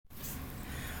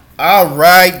All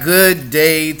right, good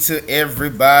day to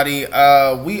everybody.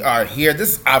 We are here.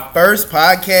 This is our first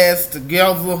podcast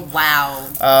together.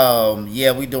 Wow.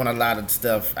 Yeah, we doing a lot of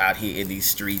stuff out here in these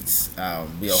streets.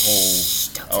 We a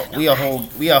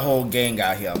whole gang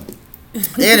out here.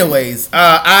 Anyways,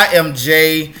 I am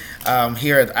Jay.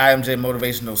 Here at I Am Jay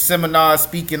Motivational Seminar,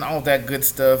 speaking all that good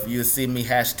stuff. You'll see me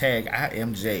hashtag I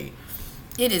Am Jay.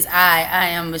 It is I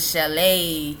am Michelle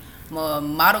A.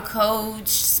 Model coach,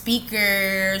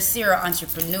 speaker, serial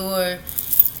entrepreneur,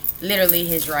 literally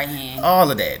his right hand.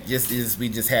 All of that. We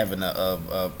just having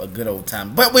a good old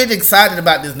time. But we're excited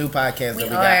about this new podcast that we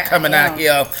got coming out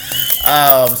here.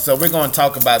 So we're going to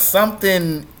talk about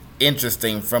something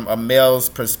interesting from a male's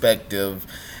perspective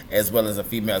as well as a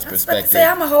female's perspective. Say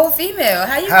I'm a whole female.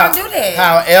 How you gonna do that?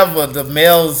 However, the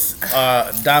males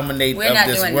dominate of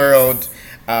this world.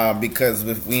 Because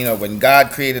when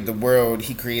God created the world,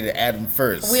 He created Adam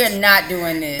first. We are not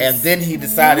doing this. And then He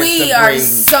decided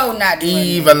to bring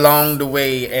Eve along the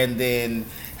way, and then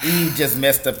Eve just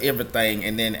messed up everything,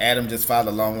 and then Adam just followed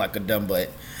along like a dumb butt.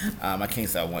 I can't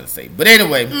say I want to say, but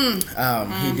anyway,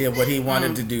 he did what he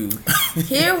wanted to do.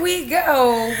 Here we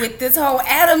go with this whole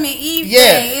Adam and Eve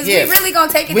thing. Is we really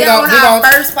gonna take it down on our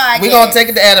first podcast? We're gonna take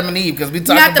it to Adam and Eve because we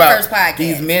talking about first podcast.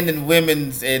 These men and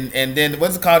women's and then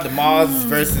what's it called, the Mars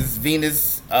versus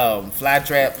Venus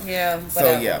flytrap. Yeah.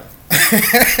 So yeah.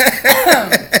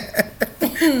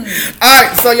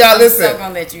 Alright, so y'all listen. I'm so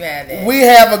gonna let you have that. We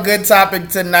have a good topic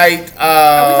tonight.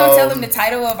 Are we gonna tell them the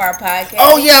title of our podcast?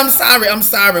 Oh yeah, I'm sorry.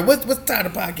 What's the title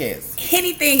of the podcast?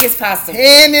 Anything is possible.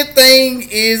 Anything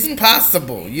is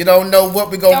possible. You don't know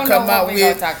what we're gonna come out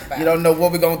with. You don't know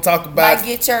what we're gonna talk about. Might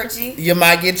get churchy. You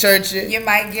might get churchy. You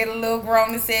might get a little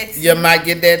grown and sexy. You might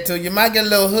get that too. You might get a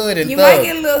little hood and you thug. might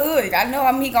get a little hood. I know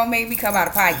he gonna make me come out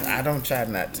of pocket. I don't try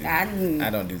not to. I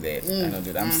don't do that. I don't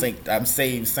do that. I'm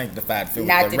saved, sanctified,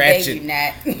 filled not with the ratchet.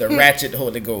 The ratchet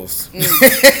Holy Ghost.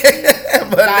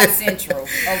 God Central.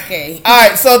 Okay. All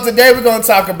right. So today we're gonna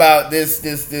talk about this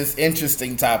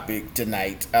interesting topic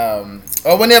tonight.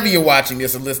 Or whenever you're watching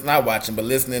this, or not watching, but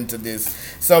listening to this.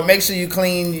 So make sure you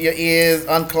clean your ears,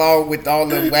 unclog with all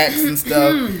the wax and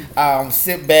stuff.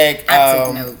 Sit back.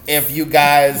 If you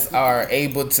guys are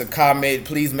able to comment,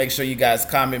 please make sure you guys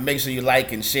comment. Make sure you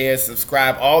like and share,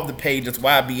 subscribe. All the pages: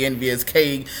 YB Envious,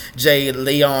 KJ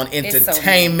Leon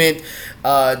Entertainment,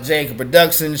 Jacob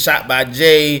Productions, Shots by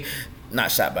Jay.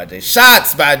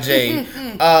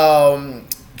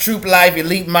 Troop Life,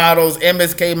 Elite Models,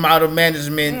 MSK Model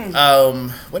Management.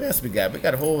 What else we got? We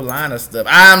got a whole line of stuff.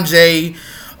 I'm Jay.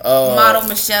 Model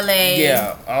Michelle A.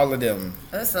 Yeah, all of them.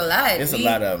 It's a lot. It's a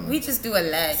lot of them. We just do a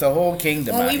lot. It's a whole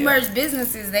kingdom when out we here. merge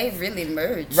businesses, they really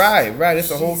merge. Right.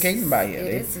 It's a whole kingdom out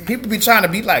here. People be trying to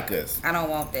be like us. I don't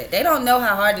want that. They don't know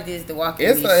how hard it is to walk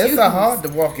in these shoes. It's hard to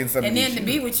walk in some of these shoes. And then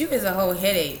to be with you is a whole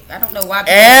headache. I don't know why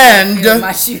people feel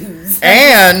my shoes.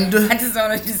 And I just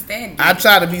don't understand it. I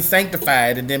try to be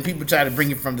sanctified, and then people try to bring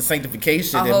it from the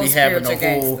sanctification and be having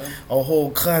a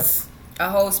whole cuss. A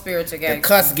whole spiritual gangster. The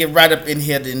cuss get right up in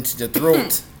here into the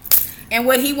throat. And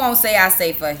what he won't say, I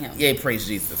say for him. Yeah, praise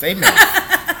Jesus. Amen.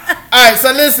 Alright,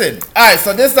 so listen. Alright,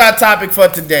 so this is our topic for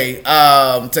today.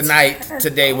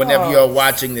 Today, whenever you're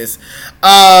watching this.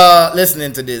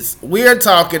 Listening to this. We are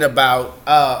talking about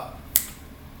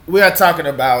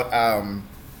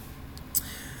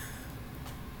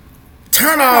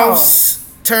turn-offs,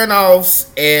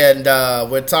 and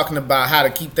we're talking about how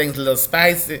to keep things a little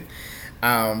spicy.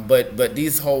 But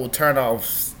these whole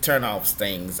turn-offs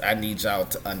things, I need y'all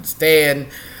to understand.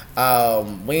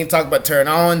 We ain't talking about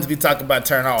turn-ons, we talk about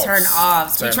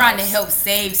turn-offs. We're trying to help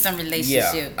save some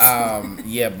relationships.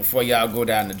 Yeah, before y'all go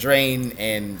down the drain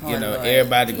and Lord.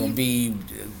 Everybody gonna be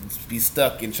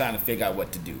stuck in trying to figure out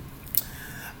what to do.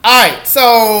 Alright,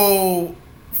 so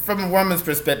from a woman's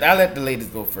perspective, I'll let the ladies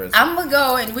go first. I'm gonna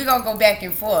go and we're gonna go back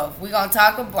and forth. We're gonna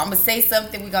talk about, I'm gonna say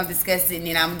something, we're gonna discuss it, and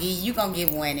then you gonna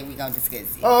give one and we're gonna discuss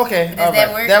it. Oh, okay. Does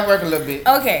that work? That work a little bit.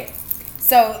 Okay.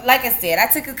 So, like I said, I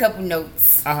took a couple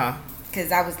notes. Uh-huh.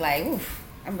 Because I was like, oof,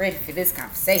 I'm ready for this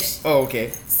conversation. Oh,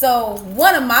 okay. So,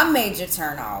 one of my major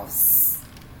turnoffs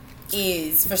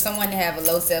is for someone to have a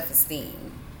low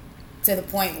self-esteem to the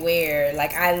point where,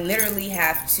 like, I literally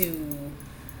have to,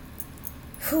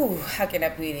 how can I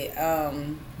put it?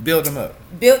 Build them up.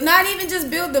 Not even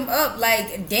just build them up,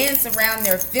 like dance around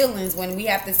their feelings when we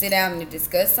have to sit down and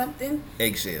discuss something.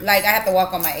 Eggshells. Like I have to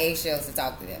walk on my eggshells to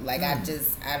talk to them. Like I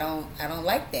don't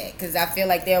like that because I feel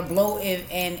like they'll blow.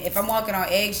 If I'm walking on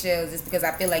eggshells, it's because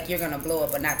I feel like you're gonna blow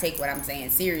up or not take what I'm saying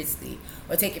seriously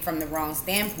or take it from the wrong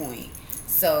standpoint.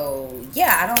 So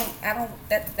yeah, I don't.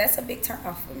 That's a big turn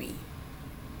off for me.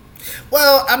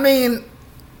 Well, I mean,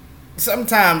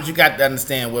 sometimes you got to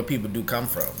understand where people do come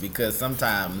from, because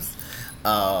sometimes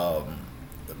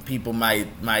people might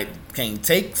can't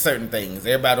take certain things.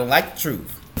 Everybody don't like the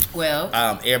truth. Well,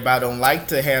 everybody don't like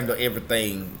to handle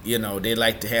everything. You know, they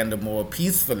like to handle more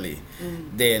peacefully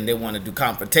than they want to do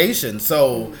confrontation.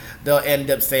 So they'll end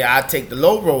up saying, "I take the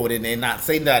low road," and not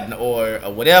say nothing or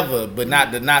whatever, but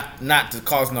not to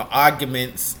cause no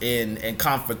arguments and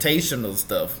confrontational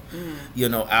stuff. You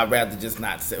know, I'd rather just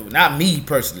not say. Not me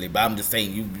personally, but I'm just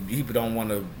saying, you people don't want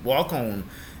to walk on,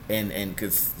 and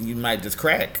because you might just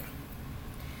crack.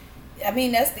 I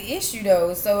mean, that's the issue,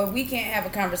 though. So if we can't have a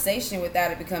conversation without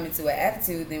it becoming to an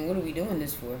attitude, then what are we doing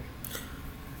this for?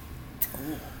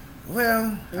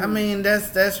 Well, I mean,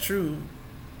 that's true.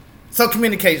 So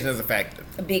communication is a factor.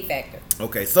 A big factor.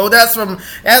 Okay, so that's from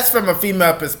a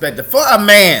female perspective. For a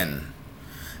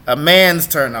man's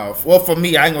turn off. Well, for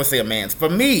me, I ain't gonna say a man's. For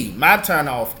me, my turn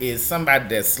off is somebody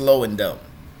that's slow and dumb.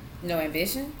 No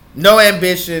ambition? No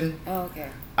ambition. Oh, okay.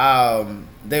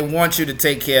 They want you to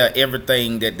take care of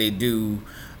everything that they do.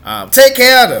 Take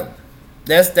care of them.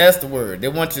 That's the word. They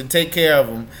want you to take care of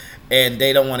them, and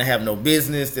they don't want to have no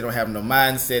business. They don't have no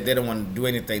mindset. They don't want to do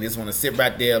anything. They just want to sit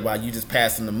right there while you just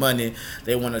passing the money.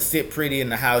 They want to sit pretty in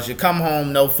the house. You come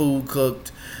home, no food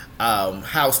cooked,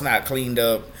 house not cleaned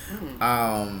up.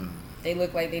 They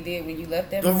look like they did when you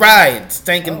left them. Right,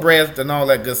 stinking breath and all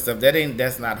that good stuff.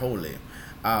 That's not holy.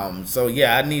 So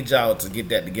yeah, I need y'all to get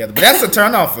that together. But that's a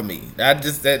turn off for me.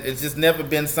 It's just never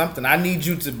been something. I need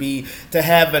you to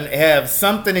have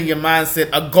something in your mindset,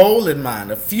 a goal in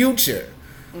mind, a future.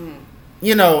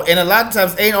 You know, and a lot of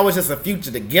times it ain't always just a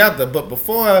future together, but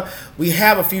before we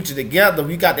have a future together,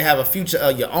 we got to have a future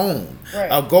of your own, right.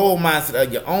 A goal mindset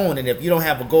of your own. And if you don't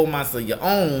have a goal mindset of your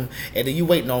own, and then you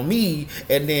waiting on me,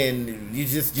 and then you're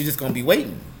just gonna be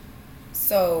waiting.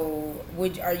 So,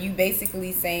 are you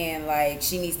basically saying like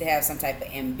she needs to have some type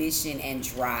of ambition and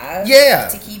drive? Yeah.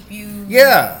 To keep you.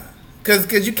 Yeah,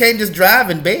 because you can't just drive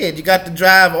in bed. You got to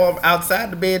drive outside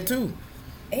the bed too.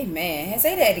 Amen.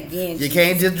 Say that again. You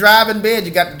can't just drive in bed.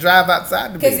 You got to drive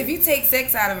outside the bed. Because if you take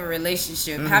sex out of a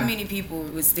relationship, how many people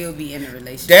would still be in a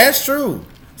relationship? That's true.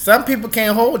 Some people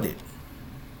can't hold it.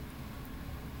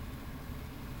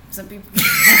 Some people.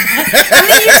 I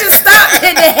mean, you just stopped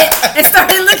at that and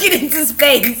started looking into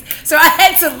space. So I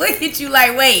had to look at you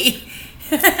like, wait.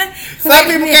 Some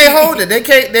people can't hold it.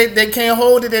 They can't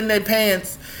hold it in their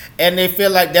pants, and they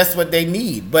feel like that's what they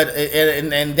need. But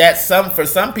and that's for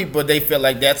some people, they feel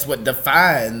like that's what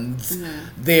defines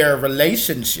their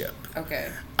relationship.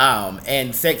 Okay.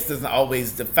 And sex doesn't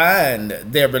always define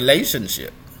their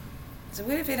relationship. So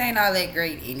what if it ain't all that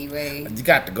great anyway? You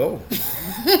got to go.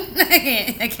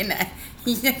 I cannot.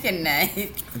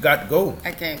 You got to go.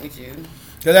 I can't with you.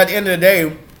 Because at the end of the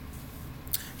day,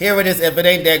 here it is. If it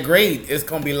ain't that great, it's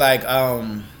gonna be like,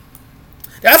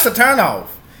 that's a turn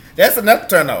off. That's another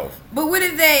turn off. But what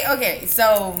if they? Okay,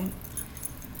 so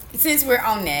since we're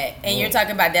on that, and you're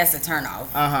talking about that's a turn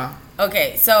off.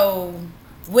 Okay, so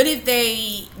what if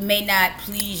they may not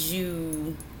please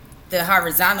you the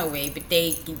horizontal way, but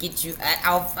they can get you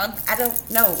I don't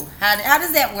know. How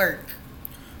does that work?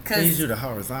 Please you the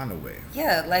horizontal way.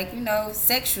 Yeah, like,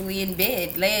 sexually in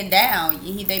bed, laying down,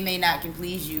 they may not can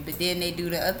please you, but then they do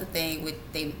the other thing with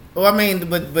they. Well, I mean,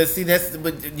 but see,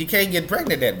 but you can't get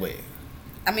pregnant that way.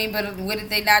 I mean, but what if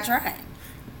they not trying?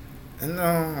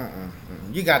 No,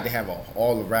 you got to have a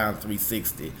all around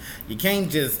 360. You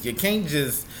can't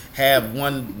just have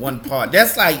one part.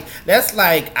 That's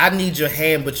like I need your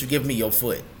hand, but you give me your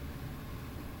foot.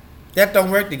 That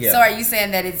don't work together. So are you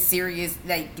saying that it's serious?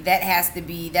 Like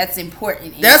that's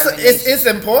important. It's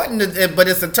important, but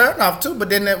it's a turn off too. But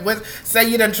then say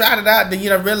you done tried it out, then you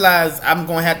done realize I'm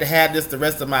gonna have to have this the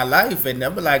rest of my life, and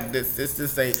they'll be like, this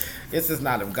is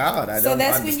not of God. I don't understand. So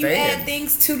that's when you add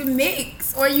things to the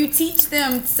mix, or you teach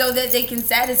them so that they can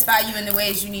satisfy you in the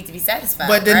ways you need to be satisfied.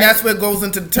 But then that's what goes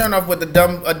into the turn off with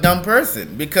a dumb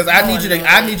person, because I need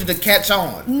you to catch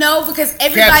on. No, because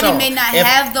everybody may not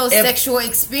have those sexual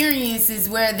experiences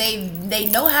where they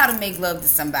know how to make love to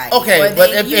somebody. Okay,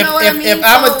 but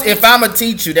if I'm a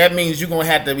teacher, that means you're gonna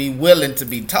have to be willing to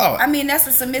be taught. I mean, that's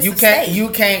a submissive state. You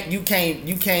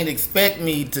can't expect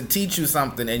me to teach you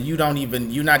something and you're not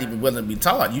even willing to be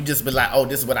taught. You just be like, oh,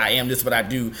 this is what I am, this is what I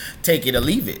do, take it or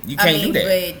leave it. You can't do that.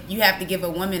 But you have to give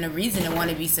a woman a reason to want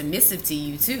to be submissive to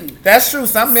you too. That's true.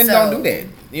 Some men don't do that,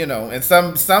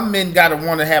 and some men gotta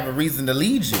want to have a reason to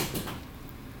lead you.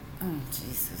 Oh,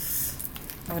 Jesus.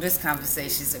 Oh, this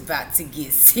conversation's about to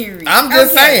get serious. I'm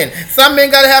just saying, some men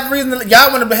gotta have a reason.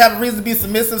 Y'all want to have a reason to be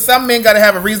submissive. Some men gotta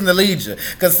have a reason to lead you.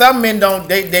 Because some men don't.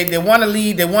 They want to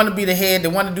lead. They want to be the head. They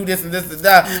want to do this and this and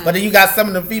that. Mm-hmm. But then you got some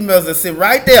of the females that sit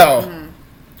right there,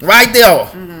 right there,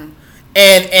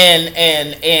 and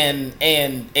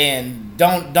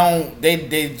don't.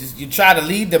 They just, you try to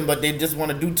lead them, but they just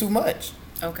want to do too much.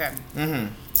 Okay.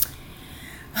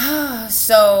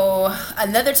 So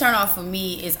another turn off for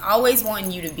me is always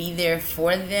wanting you to be there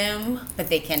for them, but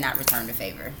they cannot return the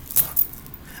favor.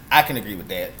 I can agree with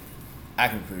that.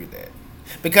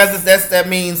 Because that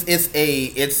means it's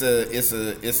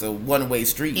a one-way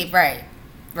street. Right.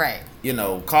 You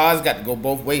know, cars got to go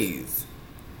both ways.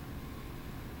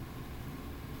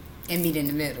 And meet in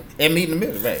the middle.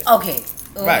 Right. Okay.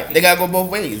 Right. They gotta go both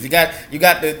ways. You got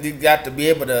to be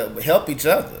able to help each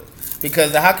other.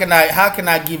 Because how can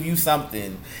I give you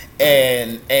something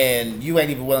and you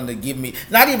ain't even willing to give me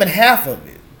not even half of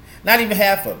it.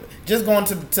 Just going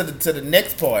to the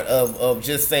next part of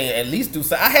just saying at least do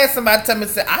something. I had somebody tell me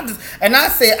I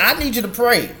said I need you to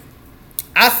pray.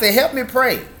 I said help me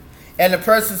pray. And the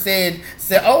person said,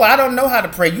 oh, I don't know how to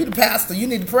pray. You the pastor, you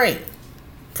need to pray.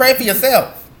 Pray for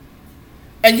yourself.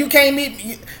 And you can't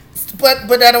meet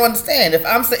But I don't understand. If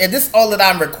I'm saying this is all that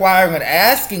I'm requiring and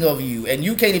asking of you, and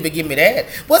you can't even give me that,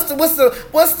 what's the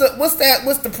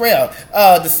prayer?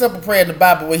 The simple prayer in the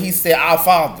Bible where he said, "Our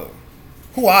Father,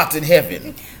 who art in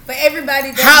heaven." But everybody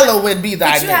hallowed be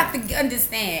thy name. But you have to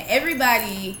understand,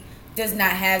 everybody does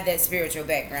not have that spiritual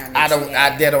background. I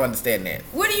don't understand that.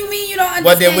 What do you mean you don't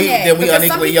understand that? Then we because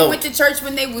some people yoked. Went to church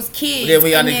when they was kids,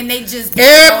 then they just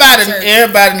everybody know.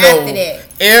 After that.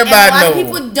 Everybody know. A lot of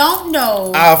people don't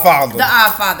know Our Father. The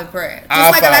Our Father prayer.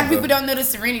 Just like a lot of people don't know the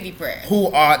Serenity prayer.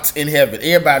 Who art in heaven.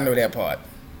 Everybody know that part.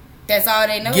 That's all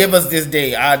they know. Give us this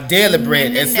day our daily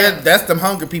bread. That's them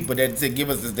hungry people that say, give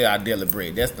us this day our daily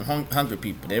bread. That's the hungry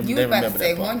people. They remember that part.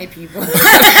 You horny people.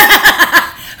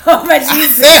 Oh, but you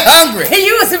said hungry.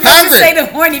 You was about to say the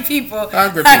horny people.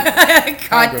 Hungry people.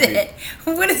 Caught that.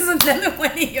 What is another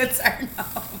one of your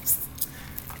turn-offs?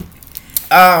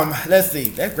 Let's see.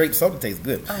 That grape soda tastes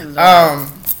good.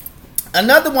 Oh,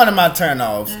 another one of my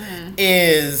turn-offs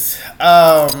is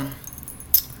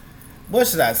what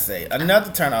should I say?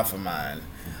 Another turn-off of mine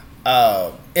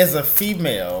is a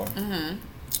female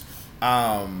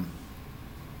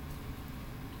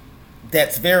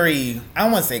that's very, I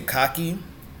don't want to say cocky,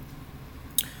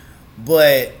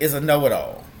 but is a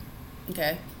know-it-all.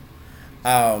 Okay.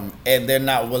 And they're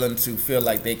not willing to feel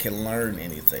like they can learn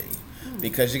anything.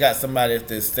 Because you got somebody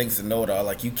that thinks to know it all,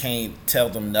 like you can't tell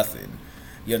them nothing.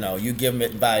 You know, you give them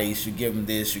advice, you give them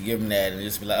this, you give them that, and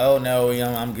just be like, oh no,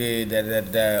 I'm good.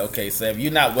 Okay, so if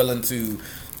you're not willing to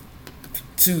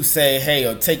say, hey,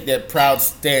 or take that proud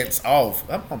stance off,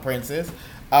 I'm on princess.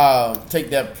 Take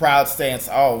that proud stance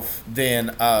off, then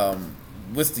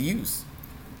what's the use?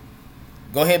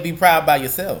 Go ahead, and be proud by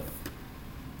yourself.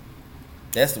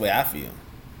 That's the way I feel.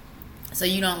 So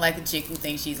you don't like a chick who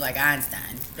thinks she's like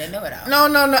Einstein? They know it all. No.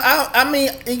 I mean,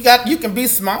 you can be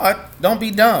smart. Don't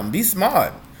be dumb. Be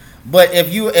smart. But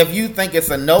if you think it's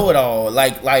a know-it-all,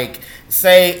 like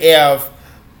say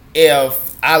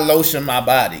if I lotion my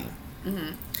body,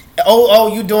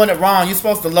 oh, you doing it wrong. You're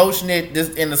supposed to lotion it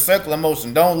in the circular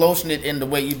motion. Don't lotion it in the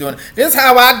way you're doing it. This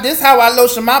how I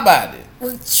lotion my body.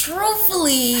 Well,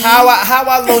 truthfully, how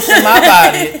I lotion my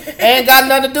body ain't got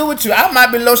nothing to do with you. I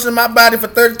might be lotioning my body for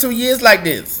 32 years like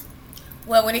this.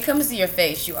 Well, when it comes to your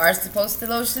face, you are supposed to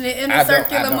lotion it in a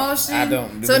circular motion. I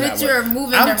don't. So that you're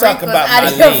moving the wrinkles out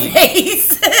of your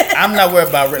face. I'm not worried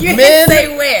about wrinkles. You didn't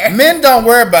say where. Men don't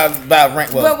worry about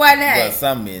wrinkles. But why not? Well,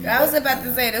 some men. I was about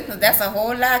to say that's a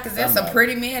whole lot because there's some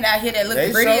pretty men out here that look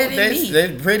prettier than me.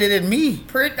 They're prettier than me.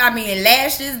 I mean,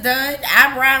 lashes done,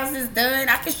 eyebrows is done.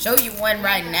 I can show you one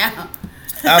right now.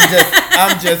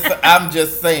 I'm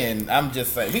just saying.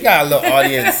 We got a little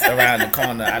audience around the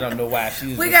corner. I don't know why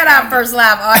we got our first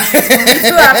live audience when we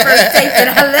do our first taping.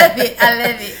 I love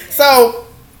it. So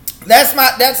that's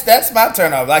my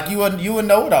turn off. Like you would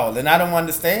know it all, and I don't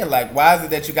understand. Like, why is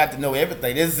it that you got to know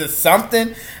everything? Is this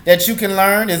something that you can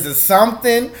learn? Is it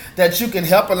something that you can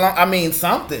help along? I mean,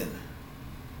 something.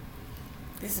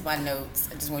 This is my notes.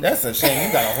 I just want. That's a shame.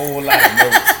 You got a whole lot of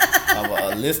notes. Of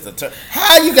a list of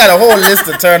how you got a whole list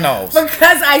of turn-offs?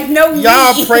 Because I know me.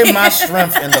 Y'all pray my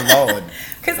strength in the Lord.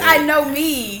 Because I know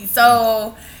me.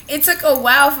 So it took a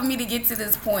while for me to get to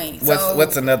this point.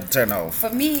 What's another turn-off? For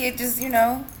me, it just, so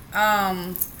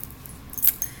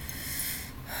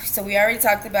we already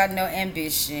talked about no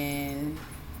ambition.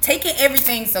 Taking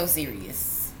everything so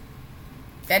serious.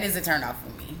 That is a turn-off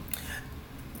for me.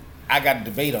 I got a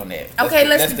debate on that. Okay,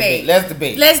 let's debate. Let's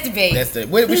debate.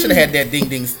 We should have had that ding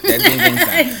ding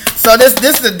sound. So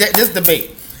this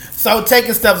debate. So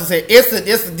taking stuff and say it's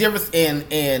the difference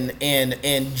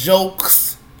in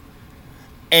jokes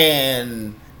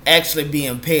and actually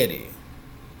being petty.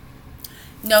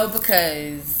 No,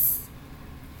 because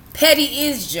petty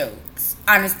is jokes.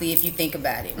 Honestly, if you think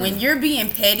about it, when you're being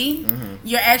petty,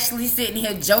 you're actually sitting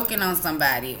here joking on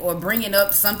somebody or bringing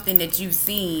up something that you've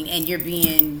seen, and you're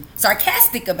being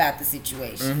sarcastic about the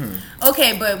situation.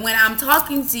 Okay, but when I'm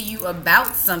talking to you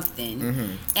about something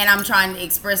and I'm trying to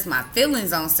express my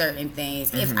feelings on certain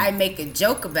things, if I make a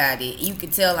joke about it, you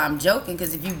can tell I'm joking,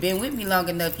 because if you've been with me long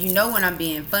enough, you know when I'm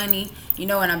being funny, you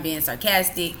know when I'm being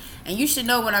sarcastic, and you should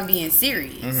know when I'm being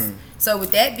serious. So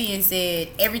with that being said,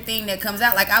 everything that comes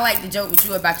out, like I like to joke with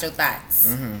you about your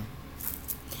thoughts.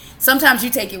 Sometimes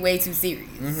you take it way too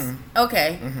serious.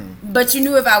 Okay. But you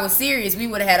knew if I was serious, we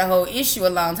would have had a whole issue a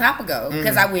long time ago,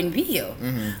 because I wouldn't be here.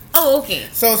 Oh, okay.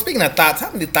 So speaking of thoughts,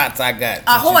 how many thoughts I got?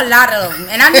 A whole lot of them.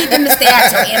 And I need them to stay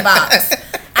out your inbox.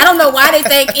 I don't know why they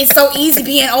think it's so easy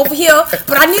being over here,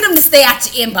 but I need them to stay out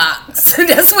your inbox.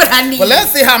 That's what I need. Well,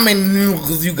 let's see how many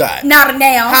news you got. Not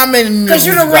now. How many news? Because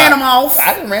you done ran them off.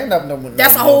 I didn't ran up no.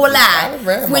 That's a whole lie.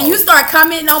 When you start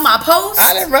commenting on my posts,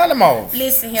 I didn't run them off.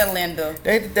 Listen here, Linda.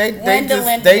 They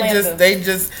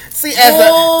just see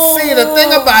the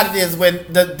thing about it is when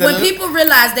when people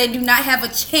realize they do not have a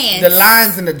chance. The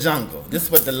lions in the jungle. This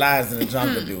is what the lions in the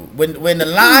jungle do. When the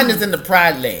lion is in the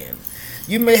pride land,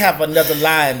 you may have another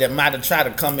lion that might have tried to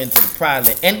come into the pride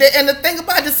land, and the thing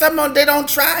about it, some of them, they don't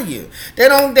try you. They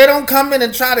don't come in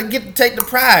and try to take the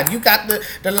pride. You got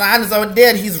the lion is over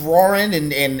there. He's roaring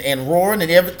and roaring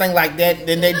and everything like that.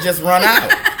 Then they just run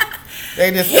out.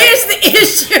 Here's the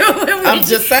issue. I'm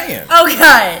just saying.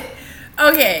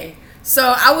 Okay.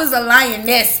 So I was a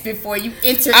lioness before you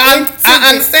entered I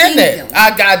understand that.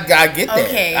 I get that.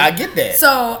 Okay. I get that.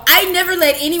 So I never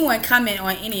let anyone comment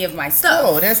on any of my stuff.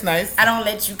 Oh, that's nice. I don't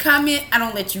let you comment. I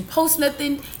don't let you post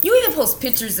nothing. You even post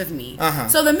pictures of me.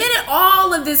 So the minute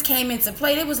all of this came into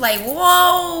play, it was like,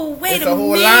 whoa, wait a minute. The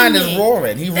whole line is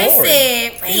roaring. They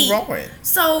said, wait. He roaring.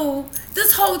 So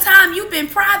this whole time you've been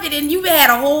private and you had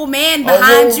a whole man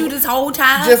behind you this whole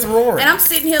time, just roaring. And I'm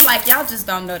sitting here like y'all just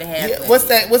don't know the half. Yeah, what's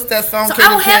that song? So I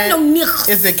don't have no niggas.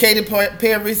 Is it Katy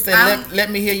Perry said let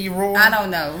me hear you roar? I don't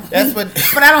know. That's what.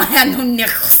 But I don't have no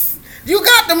niggas. You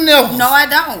got them nipples. No, I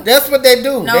don't. That's what they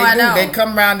do. No, I don't. They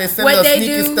come around, they send us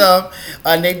sneaky stuff,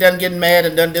 and they done getting mad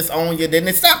and done disown you. Then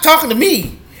they stop talking to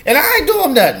me, and I ain't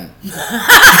doing nothing.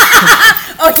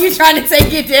 Oh, you trying to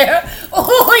take it there?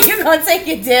 Oh, you gonna take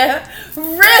it there?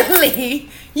 Really?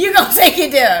 You gonna take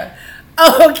it there?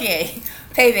 Oh, okay.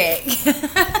 Payback.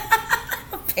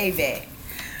 Payback.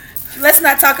 Let's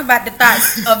not talk about the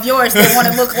thoughts of yours that want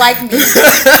to look like me.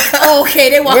 Okay,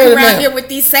 they walk around here with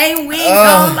these same wigs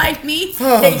on like me.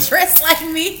 They dress like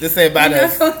me. This ain't about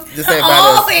us. This ain't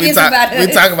about us. It is about us.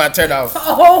 We talk about turnoffs.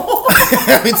 Oh.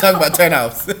 We talk about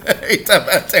turnoffs. We talk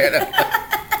about turnoffs.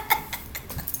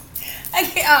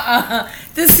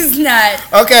 This is not.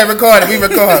 Okay, record it. We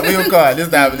record. This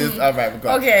is not. This all right.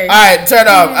 Record. Okay. All right, turn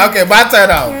off. Okay, my turn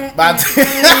off. My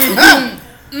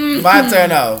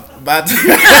turn off.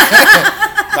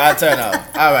 My turn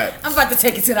off. All right. I'm about to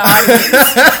take it to the audience.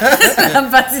 That's what I'm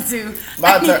about to do.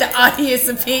 I need the audience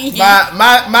opinion.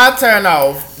 My turn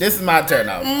off. This is my turn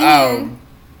off.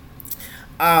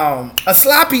 A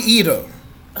sloppy eater.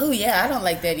 Oh yeah, I don't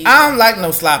like that either. I don't like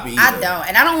no sloppy eater. I don't,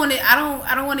 and I don't want to. I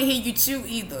don't want to hear you chew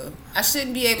either. I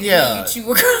shouldn't be able to hear you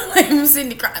chew. Like I'm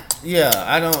sitting there crying. Yeah,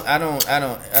 I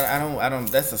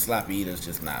don't. That's a sloppy eater. It's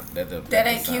just not. That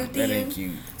ain't cute. That ain't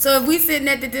cute. So if we sitting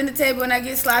at the dinner table and I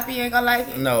get sloppy, you ain't gonna like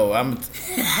it. No, I'm.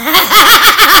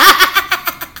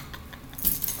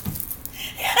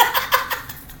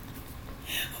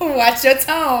 Watch your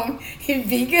tone and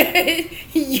be good.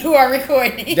 You are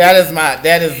recording. That is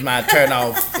my turn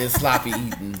off is sloppy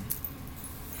eating.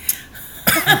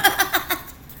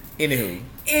 Anywho,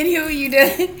 you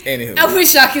done. Anywho. I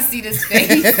wish y'all could see this face.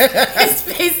 His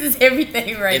face is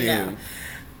everything right now.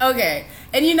 Okay.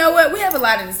 And you know what? We have a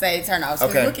lot to say turn off. So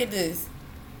look at this.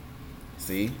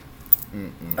 See?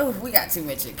 Oh, we got too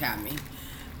much in common.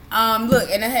 Look,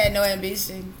 and I had no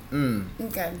ambition.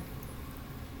 Okay.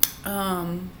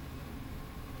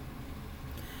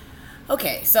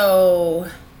 Okay, so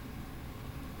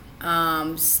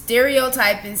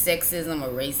stereotyping sexism or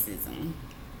racism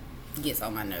gets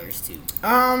on my nerves too.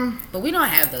 But we don't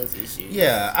have those issues.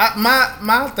 Yeah,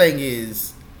 my thing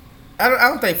is, I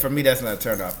don't think for me that's not a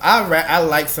turn off. I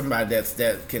like somebody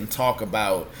that can talk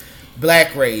about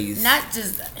black race, not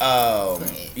just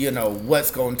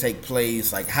what's going to take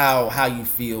place, like how you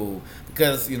feel,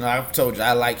 because I've told you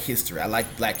I like history, I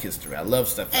like black history, I love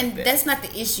stuff like that. And that's not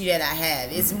the issue that I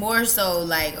have. It's more so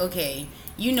like, okay,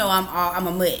 I'm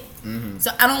a mutt.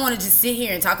 So I don't want to just sit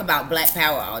here and talk about black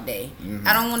power all day.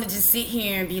 I don't want to just sit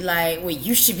here and be like, well,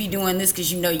 you should be doing this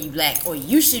because you black, or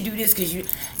you should do this because you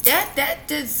that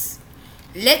just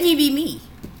let me be me.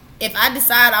 If I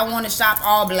decide I want to shop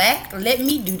all black, let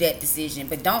me do that decision.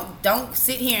 But don't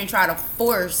sit here and try to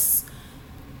force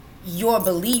your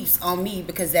beliefs on me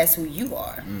because that's who you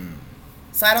are.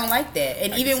 So I don't like that.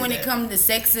 And even when it comes to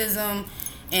sexism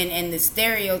and the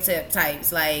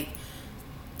stereotypes, like,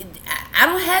 I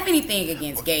don't have anything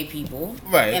against gay people,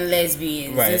 and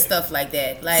lesbians, and stuff like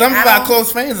that. Like, some of our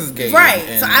close friends is gay,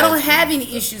 right? So I don't have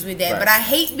any issues with that. But I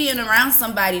hate being around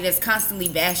somebody that's constantly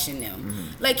bashing them.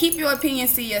 Like, keep your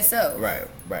opinions to yourself. Right.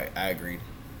 I agree.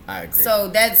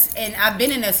 So and I've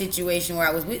been in a situation where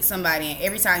I was with somebody, and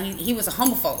every time he was a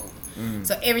homophobe.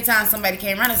 So every time somebody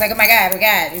came around, it was like, oh my God,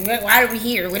 why are we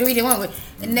here? What are we doing?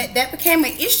 And that became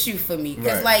an issue for me.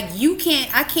 Because, like,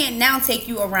 I can't now take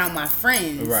you around my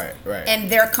friends. Right. And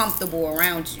they're comfortable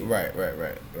around you. Right.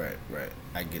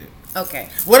 I get it. Okay.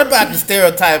 What about the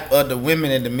stereotype of the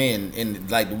women and the men,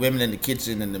 like the women in the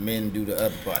kitchen and the men do the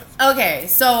other parts? Okay,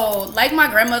 so like my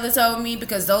grandmother told me,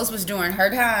 because those was during her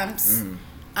times,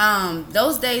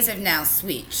 those days have now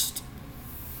switched.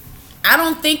 I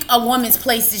don't think a woman's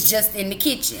place is just in the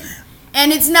kitchen.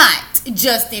 And it's not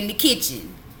just in the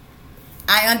kitchen.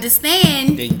 I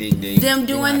understand them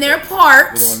doing their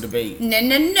part. We're going to debate.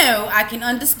 No. I can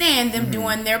understand them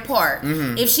doing their part.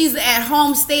 If she's at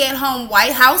home, stay-at-home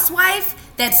white housewife,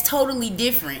 that's totally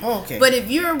different. Oh, okay. But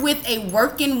if you're with a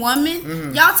working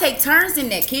woman, y'all take turns in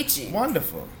that kitchen.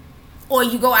 Wonderful. Or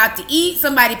you go out to eat.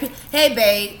 Somebody, hey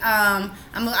babe,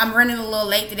 I'm running a little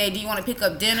late today. Do you want to pick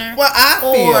up dinner?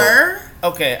 Well,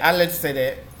 okay, I'll let you say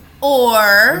that.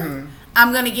 Or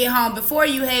I'm gonna get home before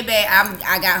you. Hey babe,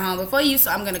 I got home before you,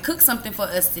 so I'm gonna cook something for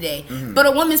us today. But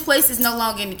a woman's place is no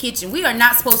longer in the kitchen. We are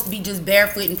not supposed to be just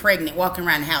barefoot and pregnant walking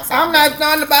around the house. I'm not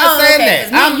about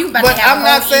saying that. I'm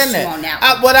not saying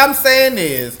that. What I'm saying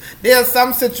is there are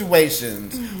some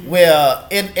situations where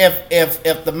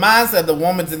if the mindset of the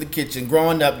woman's in the kitchen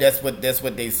growing up, that's what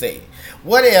they say.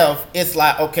 What if it's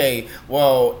like, okay,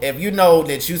 well, if you know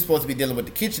that you're supposed to be dealing with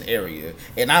the kitchen area,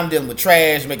 and I'm dealing with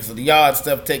trash, making some of the yard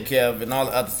stuff, take care of, and all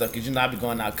the other stuff, because I be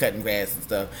going out cutting grass and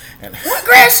stuff. And what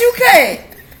grass you cut?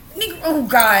 Oh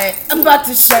God, I'm about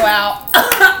to show out.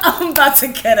 I'm about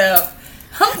to cut up.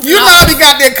 You know I be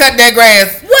out there cutting that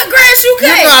grass. What grass you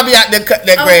cut? You know I be out there cutting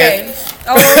that grass.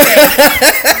 Oh,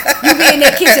 okay. You be in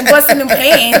that kitchen busting them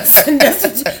pans.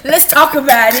 Let's talk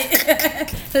about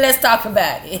it. Let's talk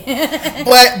about it.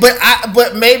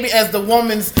 But maybe as the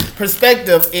woman's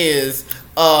perspective is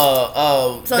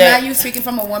so now you speaking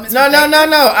from a woman's perspective?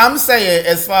 No. I'm saying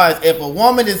as far as if a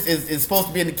woman is supposed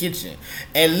to be in the kitchen,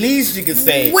 at least you can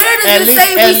say, where does it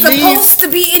say we're supposed to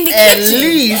be in the kitchen? At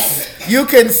least you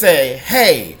can say,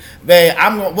 hey, babe,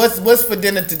 what's for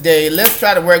dinner today? Let's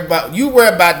try to worry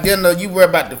about dinner. You worry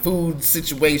about the food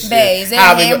situation. Babe, is there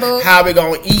a handbook? How we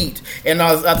gonna eat and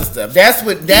all this other stuff.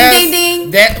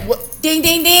 Ding. Ding,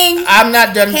 ding, ding. I'm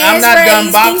not done. Hands I'm not raised,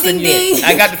 done boxing ding, ding, yet. ding.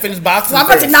 I got to finish boxing. Well,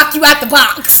 I'm about to knock you out the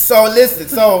box. So listen.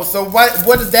 So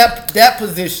what is that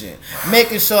position?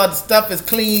 Making sure the stuff is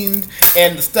cleaned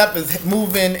and the stuff is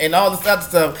moving and all this other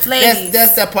stuff. Ladies,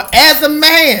 that's that part. As a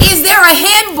man, is there a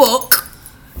handbook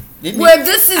where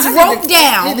this is wrote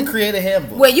down? You need to create a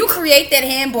handbook. Where you create that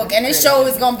handbook and it show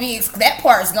is gonna be that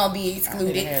part is gonna be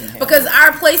excluded because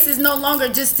our place is no longer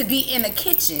just to be in a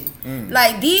kitchen.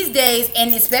 Like these days,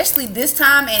 and especially this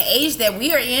time and age that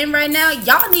we are in right now,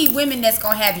 y'all need women that's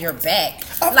gonna have your back.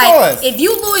 Of course. If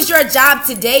you lose your job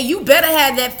today, you better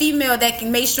have that female that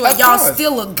can make sure y'all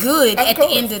still look good at the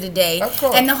end of the day.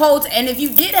 And and if you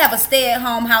did have a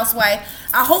stay-at-home housewife,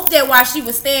 I hope that while she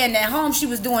was staying at home, she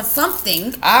was doing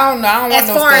something. I don't know. As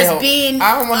far as being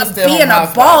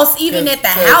a boss, even at the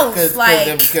house,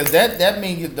 because that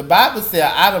means the Bible says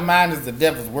out of mind is the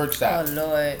devil's workshop. Oh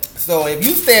Lord! So if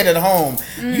you stayed at home,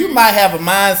 you might have a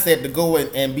mindset to go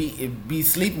and be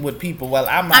sleeping with people. Well,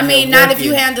 I mean, not if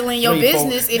you handling your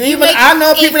business. I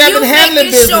know people that been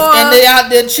handling business and they out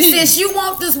there cheating. Since you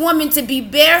want this woman to be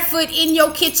barefoot in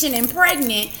your kitchen and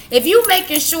pregnant, if you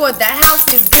making sure the house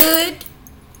is good,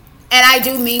 and I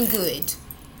do mean good.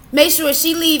 Make sure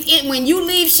she leave it when you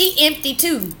leave. She empty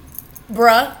too,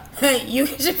 bruh. You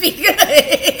should be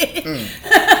good.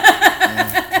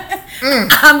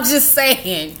 I'm just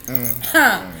saying.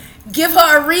 Give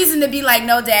her a reason to be like,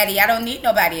 no, daddy, I don't need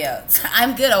nobody else.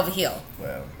 I'm good over here.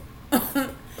 Well,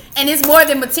 And it's more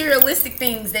than materialistic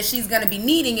things that she's going to be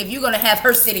needing if you're going to have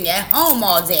her sitting at home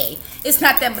all day. It's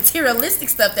not that materialistic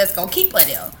stuff that's going to keep her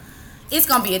there. It's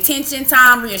going to be attention,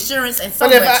 time, reassurance, and so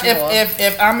much more.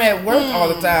 If I'm at work all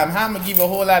the time, how am I give you a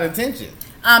whole lot of attention?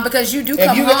 Because you do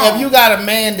come home. If you got a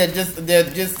man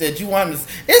that you want to,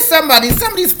 there's some of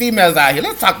these females out here.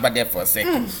 Let's talk about that for a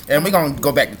second, and we're gonna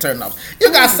go back to turn off.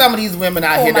 You got some of these women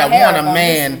out here that want a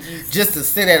man just to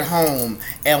sit at home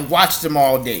and watch them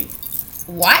all day.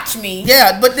 Watch me?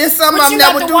 Yeah, but there's some of them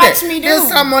that would do that. There's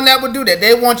someone that would do that.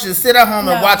 They want you to sit at home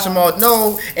and watch them all.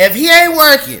 No, if he ain't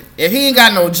working, if he ain't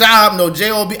got no job, no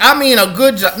job, I mean a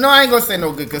good job. No, I ain't gonna say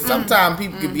no good, because sometimes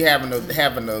people could be having a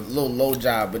little low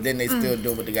job, but then they still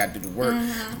do what they got to do to work,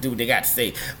 do what they got to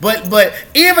say. But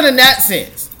even in that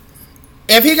sense,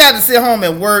 if he got to sit home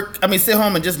and sit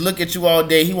home and just look at you all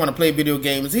day, he want to play video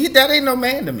games. That ain't no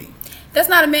man to me. That's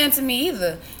not a man to me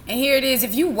either. And here it is.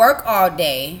 If you work all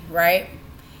day, right,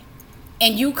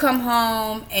 and you come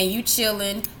home and you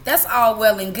chilling, that's all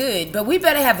well and good. But we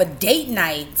better have a date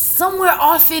night somewhere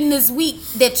off in this week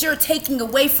that you're taking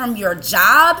away from your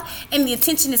job, and the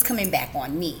attention is coming back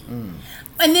on me.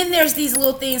 And then there's these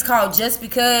little things called just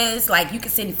because, like you can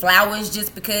send flowers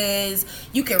just because.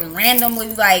 You can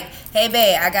randomly like, hey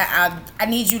babe, I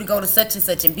need you to go to such and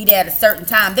such and be there at a certain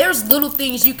time. There's little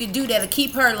things you can do that'll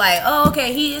keep her like, oh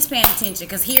okay, he is paying attention,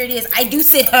 because here it is. I do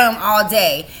sit home all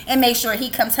day and make sure he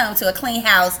comes home to a clean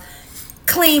house,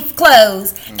 clean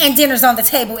clothes, and dinner's on the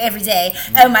table every day.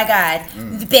 Oh my God,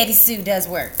 Betty Sue does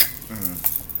work.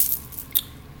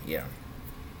 Yeah.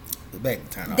 Back to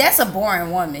turn off. That's a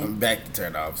boring woman. I'm back to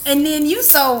turn off. And then you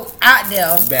so out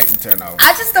there. Back to turn off.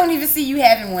 I just don't even see you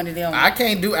having one of them. I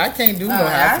can't do no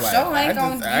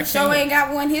housewife. I sure ain't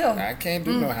got one here. I can't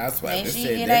do no housewife.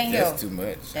 That's too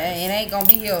much. It ain't gonna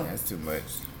be here. That's too much.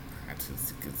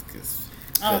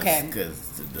 Okay. Because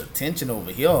the tension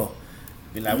over here,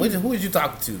 be like, who is you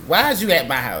talking to? Why is you at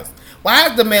my house? Why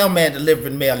is the mailman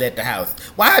delivering mail at the house?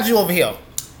 Why is you over here?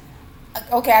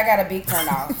 Okay, I got a big turn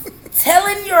off.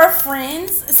 Telling your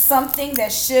friends something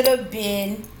that should have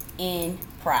been in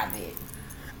private.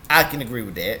 I can agree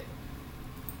with that.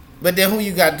 But then who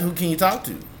can you talk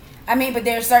to? I mean, but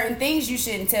there are certain things you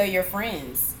shouldn't tell your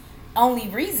friends. Only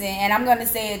reason, and I'm gonna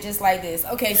say it just like this.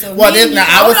 Okay, so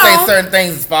I would say certain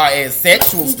things as far as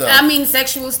sexual stuff. I mean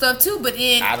sexual stuff too, but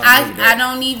then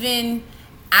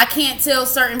I can't tell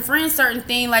certain friends certain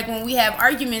things, like when we have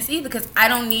arguments either, because I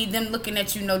don't need them looking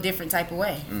at you no different type of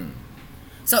way.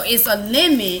 So it's a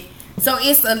limit.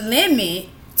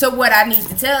 To what I need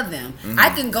to tell them. I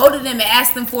can go to them and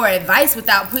ask them for advice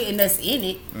without putting us in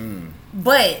it.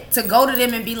 But to go to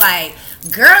them and be like,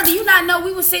 girl, do you not know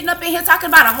we were sitting up in here talking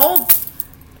about a whole...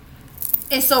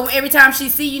 And so every time she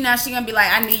see you now, she gonna be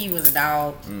like, I knew you was a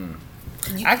dog.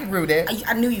 I can agree with that.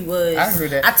 I knew you was. I agree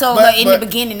with that. I told her in the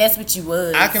beginning that's what you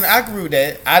was. I agree with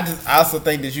that. I also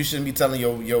think that you shouldn't be telling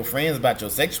your friends about your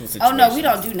sexual situation. Oh no, we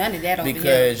don't do none of that over here.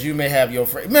 Because you may have your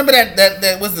friend. Remember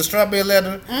that was the strawberry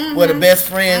letter where the best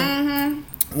friend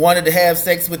wanted to have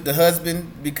sex with the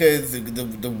husband because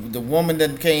the woman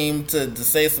that came to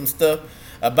say some stuff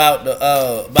about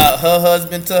her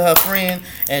husband to her friend,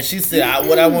 and she said,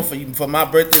 "What I want for my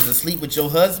birthday is to sleep with your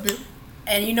husband."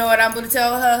 And you know what I'm going to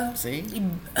tell her? See? Keep it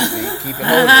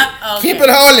holy. Okay. Keep it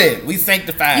holy. We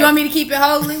sanctified. You want me to keep it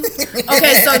holy?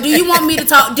 Okay, so do you want me to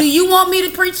talk? Do you want me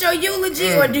to preach your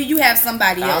eulogy, or do you have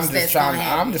somebody else that's going to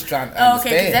have I'm just trying to understand.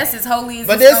 Okay, because that's as holy as.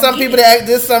 But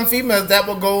there's some females that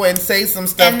will go and say some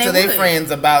stuff to their friends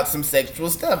about some sexual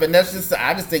stuff, and I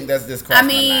just think that's just crossing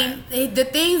my mind. The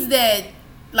things that.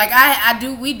 Like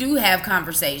we do have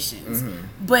conversations,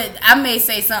 but I may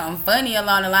say something funny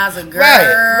along the lines of "girl."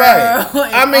 Right.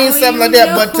 I mean something like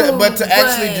that, but to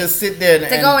actually just sit there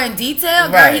and go in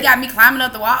detail, girl, he got me climbing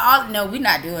up the wall. No, we're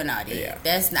not doing all that. Yeah.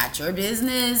 That's not your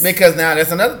business. Because now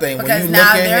that's another thing. Because when you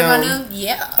now look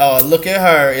at him, look at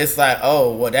her. It's like,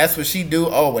 oh, well, that's what she do.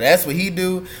 Oh, well, that's what he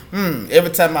do.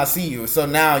 Every time I see you, so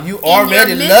now you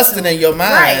already lusting in your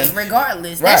mind, right?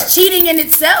 Regardless, that's cheating in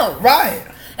itself, right?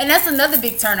 And that's another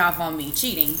big turn off on me.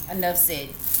 Cheating. Enough said.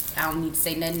 I don't need to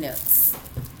say nothing else.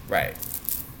 Right.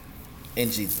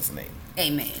 In Jesus' name.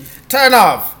 Amen. Turn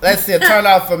off. Let's see a turn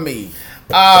off for me.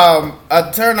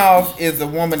 A turn off is a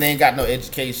woman that ain't got no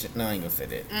education. No, I ain't gonna say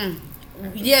that.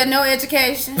 Yeah, no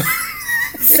education.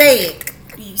 Say it.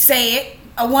 Say it.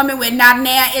 A woman with not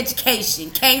now education.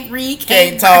 Can't read,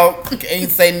 can't talk, can't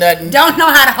say nothing. Don't know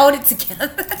how to hold it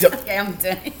together. Okay, I'm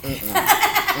done.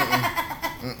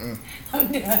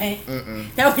 I'm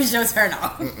done. That was your turn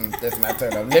off. That's my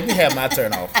turn off. Let me have my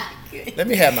turn off. Let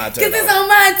me have my turn off. Because it's on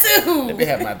mine too. Let me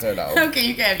have my turn off. Okay,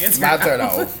 you can have your turn my off. turn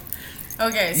off.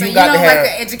 Okay, so you don't like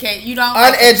to educate. You don't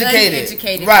uneducated, like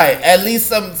uneducated, right? At least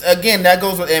some. Again, that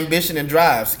goes with ambition and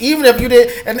drives. Even if you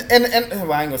did, and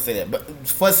well, I ain't gonna say that, but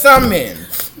for some men,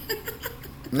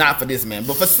 not for this man,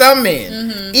 but for some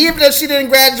men, even if she didn't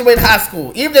graduate high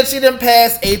school, even if she didn't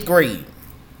pass 8th grade.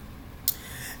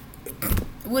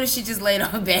 What if she just laid on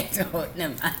her back door?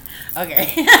 Never mind.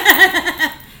 Okay.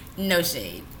 No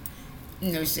shade.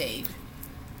 No shade.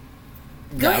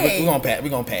 Go ahead. We're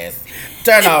gonna pass.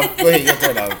 Turn off. Go ahead.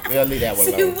 Turn off. We'll leave that one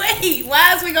alone. Wait.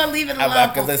 Why is we gonna leave it alone?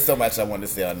 Because there's so much I want to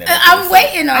say on that. I'm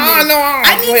waiting on this. No.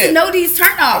 I need to know these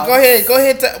turn-offs. Go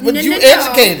ahead. But you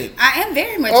educated. I am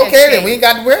very much educated. Okay, then we ain't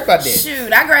got to worry about that.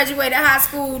 Shoot, I graduated high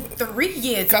school 3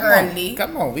 years early.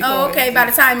 Come on. Okay. By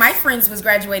the time my friends was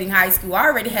graduating high school, I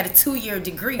already had a 2-year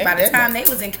degree. By the time they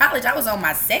was in college, I was on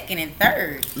my 2nd and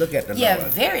 3rd. Look at the Lord.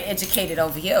 Very educated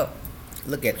over here.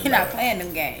 Look at the You're not playing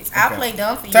them games. I'll play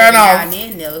dumb for you turn off. now and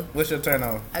then, though. What's your turn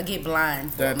off? I get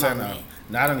blind. Turn off.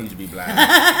 No, I don't need to be blind.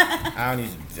 I don't need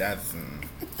to. I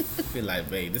feel like,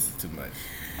 babe, this is too much.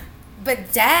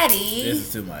 But Daddy, this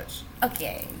is too much.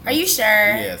 Okay, are you sure?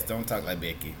 Yes. Don't talk like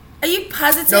Becky. Are you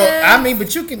positive? No, I mean,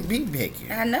 but you can be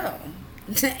Becky. I know,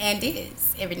 and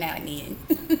is every now and then.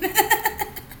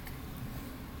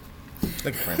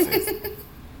 Look at Princess.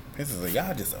 Princess,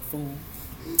 y'all just a fool.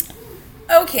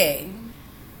 Okay.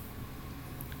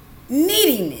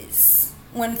 Neediness.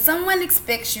 When someone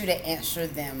expects you to answer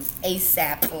them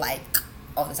ASAP, like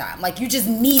all the time, like you just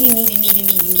needy.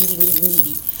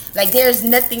 Like there's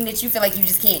nothing that you feel like you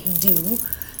just can't do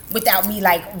without me,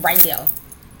 like right there,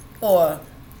 or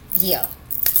yeah,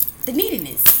 the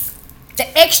neediness,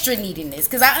 the extra neediness.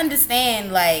 Because I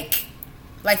understand, like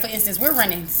for instance, we're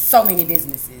running so many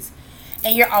businesses,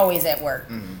 and you're always at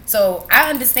work. So I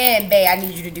understand, babe, I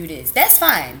need you to do this. That's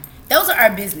fine. Those are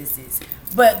our businesses.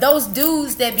 But those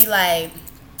dudes that be like,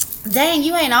 dang,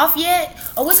 you ain't off yet?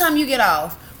 Or what time you get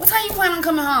off? What time you plan on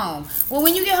coming home? Well,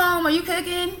 when you get home, are you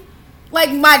cooking?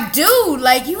 Like, my dude,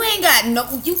 like, you ain't got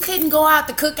you couldn't go out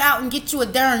to cook out and get you a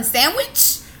darn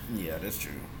sandwich? Yeah, that's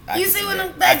true. You see what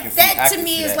I'm like? That to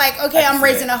me is like, okay, I'm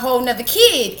raising a whole nother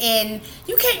kid, and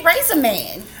you can't raise a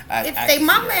man. If they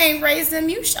mama ain't raised him,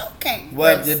 you sure can't.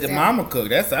 Well, did the mama cook?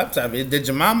 That's up top. Did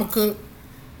your mama cook?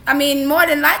 I mean, more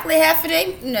than likely, half of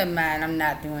them. Never mind, I'm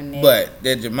not doing that. But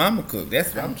did your mama cook?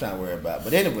 That's what I'm trying to worry about.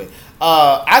 But anyway,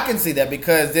 I can see that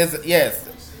because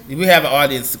we have an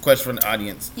audience. A question from the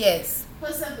audience. Yes.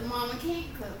 What's up? The mama can't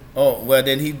cook. Oh well,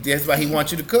 then that's why he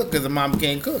wants you to cook because the mama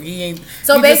can't cook. He ain't.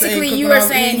 So basically, you are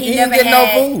saying he never had no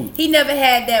food. He never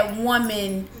had that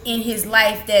woman in his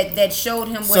life that showed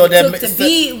him what it took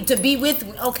to be with.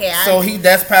 Okay.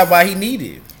 That's probably why he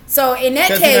needed. So in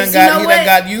that case, you know what? He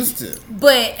got used to.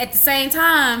 But at the same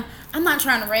time, I'm not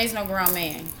trying to raise no grown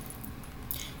man.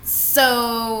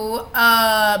 So,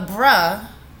 bruh,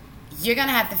 you're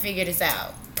gonna have to figure this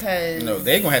out. Cause no,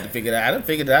 they gonna have to figure it out. I done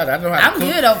figured it out. I know how to cook.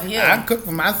 I'm good over here. I can cook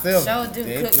for myself. Sure do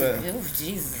cook.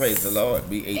 Jesus. Praise the Lord.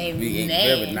 We ate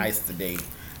very nice today,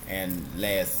 and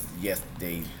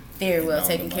yesterday. Very well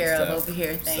taken care of over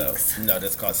here. Thanks. So, no,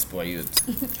 that's called spoiled.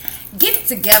 Get it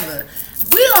together.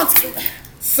 We don't.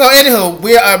 So anywho,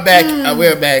 we are back.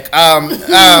 We're back.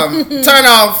 Turn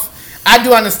off. I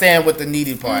do understand with the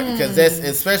needy part because that's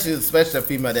especially a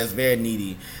female that's very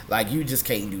needy. Like you just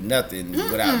can't do nothing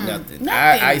without nothing.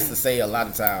 I used to say a lot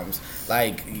of times,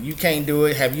 like you can't do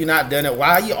it. Have you not done it?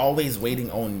 Why are you always waiting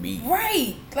on me?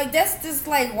 Right. Like that's just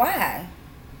like why?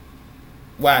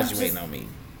 Why is you waiting on me?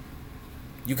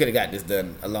 You could have got this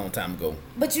done a long time ago.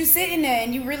 But you sitting there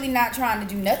and you really not trying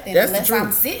to do nothing unless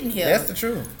I'm sitting here. That's the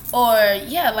truth. Or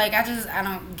like I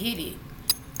don't get it.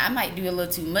 I might do a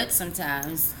little too much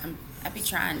sometimes. I be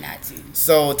trying not to.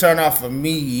 So turn off for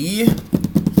me.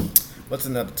 What's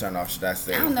another turn off? Should I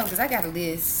say? I don't know because I got a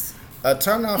list. A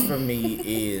turn off for me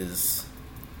is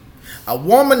a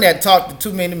woman that talked to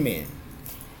too many men.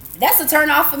 That's a turn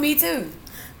off for me too.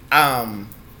 Yeah,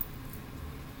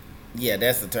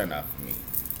 that's a turn off for me.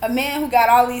 A man who got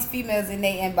all these females in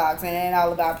their inbox and it ain't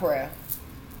all about prayer.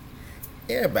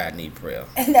 Everybody need prayer.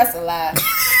 And that's a lie.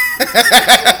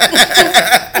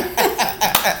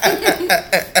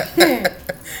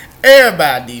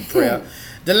 Everybody need prayer.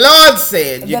 The Lord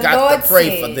said you got to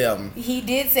pray for them. He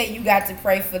did say you got to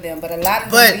pray for them, but a lot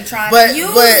of them be trying to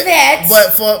use that.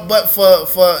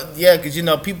 Because you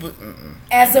know people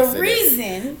as a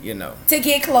reason, to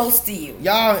get close to you.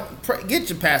 Y'all get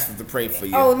your pastors to pray for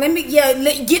you. Oh,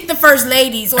 get the first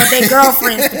ladies or their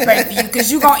girlfriends to pray for you, because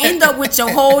you gonna end up with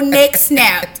your whole neck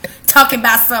snapped talking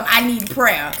about something. I need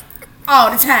prayer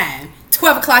all the time.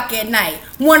 12 o'clock at night,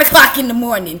 1 o'clock in the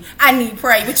morning, I need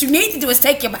prayer. What you need to do is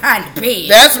take you behind the bed.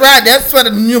 That's right. That's for the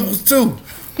news too.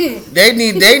 They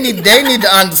need to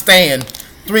understand.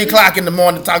 3 o'clock in the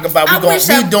morning, talk about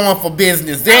we doing for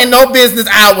business. There ain't no business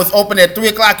hours open at 3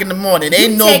 o'clock in the morning.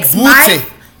 Ain't no booty.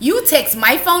 You text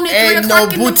my phone at 3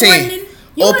 o'clock in the morning.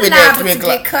 You open at 3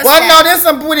 o'clock. Well, no, there's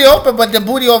some booty open, but the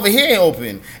booty over here ain't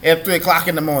open at 3 o'clock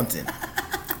in the morning.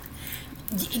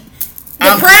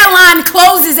 The prayer line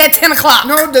closes at 10 o'clock.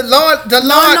 No, the Lord,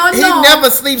 He never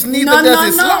sleeps, neither does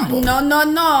He slumber.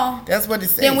 No. That's what He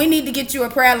said. Then we need to get you a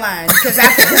prayer line, because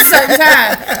after a certain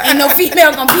time, ain't no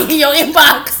female gonna be in your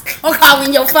inbox or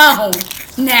calling your phone.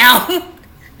 Now.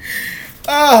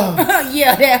 Oh.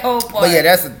 Yeah, that whole part. But yeah,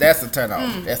 that's a turn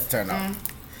off. That's a turn off.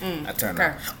 A turn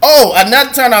off. Oh,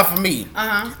 another turn off for me.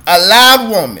 A loud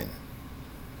woman.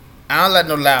 I don't like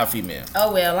no loud female.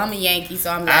 Oh well, I'm a Yankee,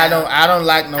 so I'm loud. I don't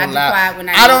like no loud. Quiet when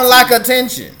I don't like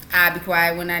attention. I be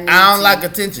quiet when I need to. I don't like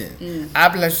attention. I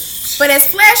be like, shh. But as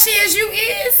flashy as you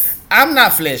is, I'm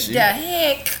not fleshy. The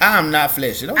heck? I'm not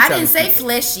fleshy. I didn't say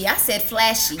fleshy. I said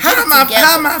flashy. How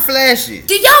am I flashy?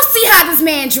 Do y'all see how this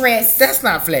man dressed? That's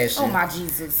not flashy. Oh my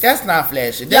Jesus. That's not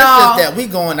flashy. That's just that we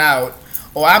going out.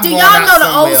 Or I'm going out. Do y'all know the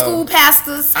old school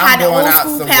pastors? How the old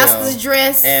school pastors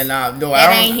dress? And no,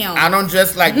 that ain't him. I don't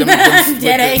dress like them. That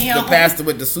ain't him. The pastor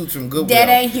with the suits from Goodwill. That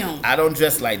ain't him. I don't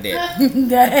dress like that.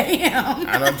 That ain't him.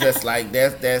 I don't dress like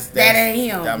that. That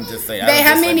ain't him. I'm just saying. Babe,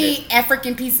 how many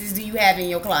African pieces do you have in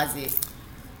your closet?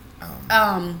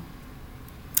 Oh,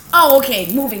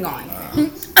 okay. Moving on.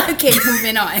 Okay,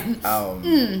 moving on.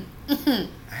 I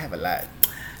have a lot.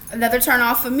 Another turn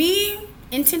off for me.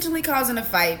 Intentionally causing a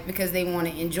fight because they want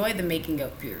to enjoy the making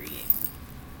up period.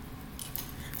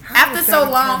 After so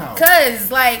long, cause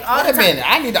like all the time. Wait a minute,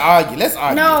 I need to argue. Let's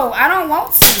argue. No, I don't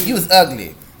want to. You was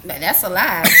ugly. That's a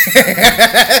lie.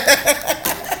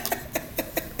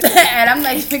 And I'm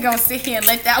not even gonna sit here and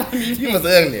let that one even. You was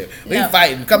ugly. We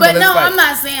fighting. Come on, let's fight. I'm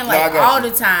not saying like all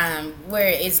the time where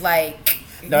it's like.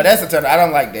 No, that's a turn. I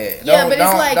don't like that. Yeah, but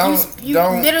it's like you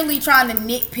literally trying to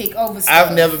nitpick over stuff.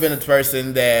 I've never been a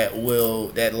person that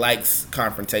likes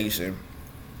confrontation.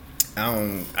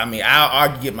 I mean, I'll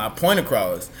argue, get my point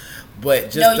across, but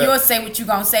just you'll say what you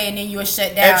gonna say, and then you'll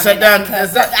shut down. Shut down. I'll call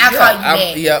you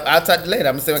that. Yeah, I'll talk to you later.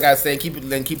 I'm gonna say what I gotta say.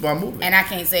 Keep on moving. And I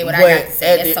can't say what I got to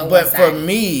say. That's so one-sided. For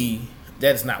me,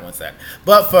 that's not one sided.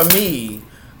 But for me,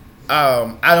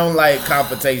 I don't like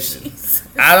confrontation.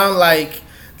 I don't like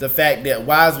the fact that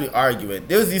why is we arguing?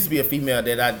 There used to be a female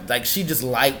that I like. She just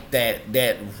liked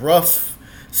that rough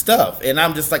stuff, and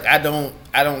I'm just like I don't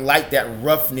like that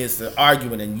roughness of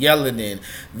arguing and yelling and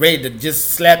ready to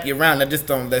just slap you around. I just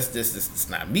don't. It's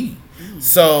not me.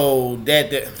 So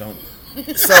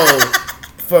So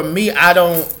for me, I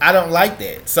don't like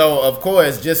that. So of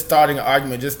course, just starting an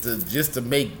argument just to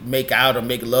make out or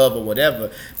make love or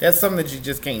whatever, that's something that you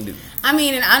just can't do. I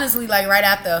mean, and honestly, like right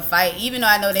after a fight, even though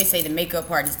I know they say the makeup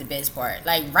part is the best part,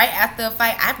 like right after a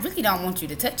fight, I really don't want you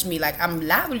to touch me. Like I'm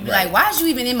liable to be like, why is you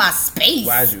even in my space?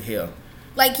 Why is you here?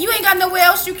 Like you ain't got nowhere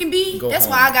else you can be. That's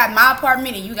home. Why I got my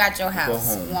apartment and you got your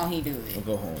house. Go home. Won't he do it?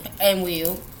 We'll go home. And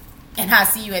we'll. And I'll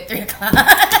see you at 3 o'clock.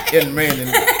 Getting raining.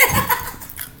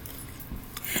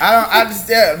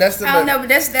 That's I don't know, but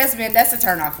that's a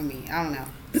turn off for me. I don't know.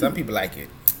 Some people like it.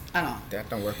 I don't. That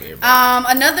don't work for everybody.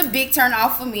 Another big turn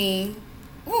off for me.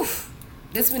 Oof,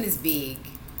 this one is big.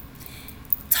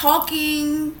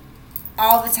 Talking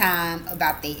all the time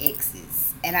about their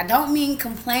exes, and I don't mean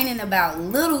complaining about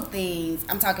little things.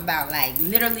 I'm talking about like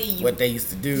literally what they used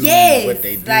to do. Yes, what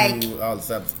they do. Like, all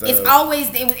this other stuff. It's always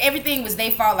everything was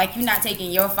their fault. Like you're not taking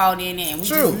your fault in it, and we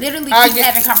just literally keep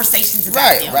having conversations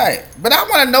about them. Right. But I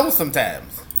want to know sometimes.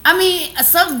 I mean,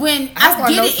 when I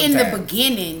get it in the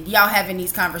beginning, y'all having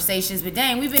these conversations, but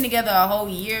dang, we've been together a whole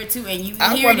year or two, and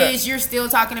you're still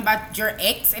talking about your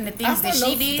ex and the things that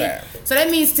she did. So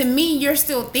that means to me, you're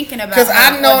still thinking about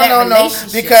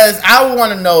relationship. Because I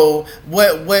want to know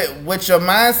what your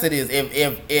mindset is.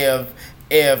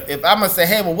 If I'm gonna say,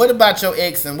 hey, well, what about your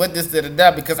ex and what this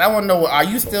da? Because I want to know,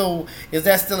 is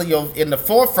that still in the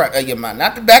forefront of your mind,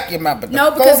 not the back of your mind, but the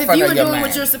forefront of your mind? No, because if you were doing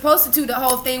what you're supposed to do, the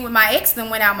whole thing with my ex then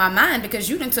went out my mind because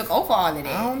you done took over all of that.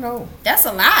 I don't know. That's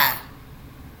a lie.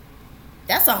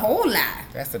 That's a whole lie.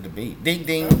 That's a debate. Ding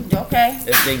ding. Okay.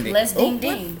 It's ding ding. Let's ding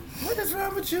ding. What is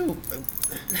wrong with you,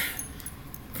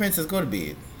 Princess? Go to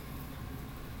bed.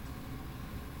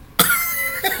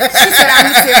 She said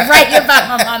I'm gonna sit right here by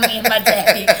my mommy and my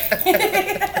daddy.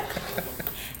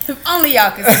 If only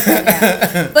y'all could see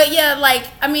that now. But yeah, like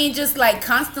I mean, just like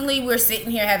constantly we're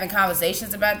sitting here having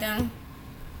conversations about them.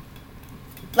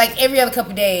 Like every other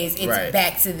couple of days, it's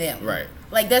back to them. Right.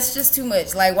 Like that's just too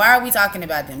much. Like why are we talking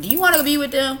about them? Do you want to be with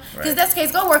them? Because that's the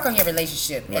case. Go work on your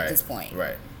relationship at this point.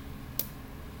 Right.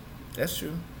 That's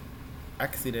true. I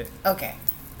can see that. Okay.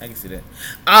 I can see that.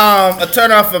 A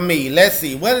turn off for me. Let's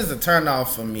see. What is a turn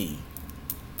off for me?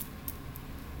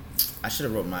 I should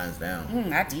have wrote mine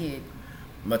down. I did.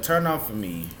 My turn off for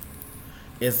me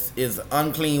is an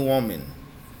unclean woman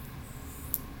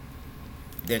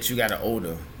that you got an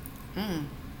odor.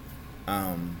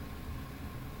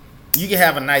 You can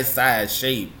have a nice size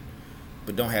shape,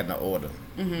 but don't have no odor.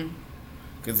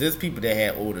 Because there's people that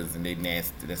have odors and they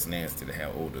nasty. That's nasty to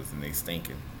have odors and they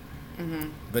stinking.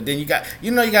 But then you got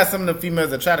some of the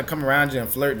females that try to come around you and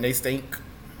flirt and they stink.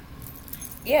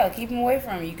 Yeah, keep them away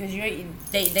from you because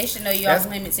they should know you off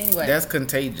limits anyway. That's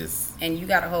contagious. And you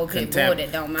got a whole pit bull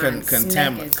that don't mind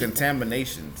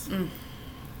contaminations.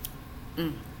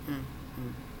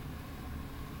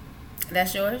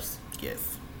 That's yours?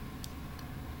 Yes.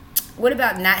 What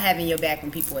about not having your back when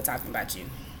people are talking about you?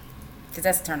 Because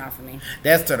that's a turn off for me.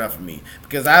 That's a turn off for me.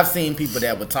 Because I've seen people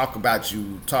that would talk about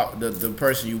you, the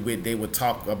person you with, they would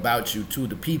talk about you to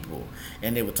the people.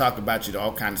 And they would talk about you to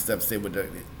all kinds of stuff.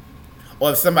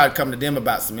 Or if somebody come to them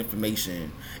about some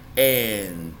information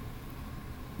and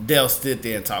they'll sit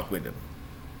there and talk with them.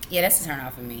 Yeah, that's a turn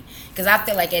off for me. Because I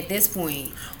feel like at this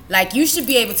point, like, you should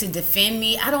be able to defend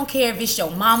me. I don't care if it's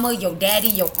your mama, your daddy,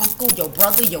 your uncle, your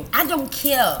brother, I don't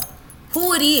care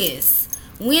who it is.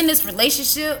 We in this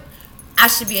relationship, I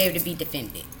should be able to be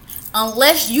defended.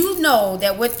 Unless you know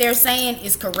that what they're saying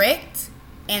is correct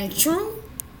and true,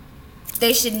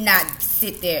 they should not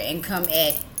sit there and come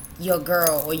at your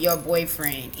girl or your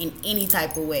boyfriend in any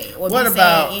type of way or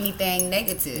saying anything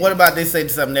negative. What about they say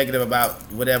something negative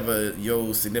about whatever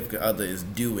your significant other is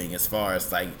doing as far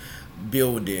as like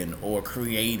building or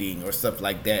creating or stuff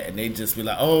like that, and they just be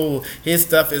like, oh, his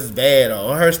stuff is bad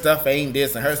or her stuff ain't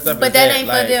this and her stuff but is that. But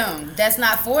that ain't for them. That's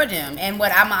not for them. And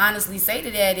what I'ma honestly say to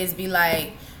that is be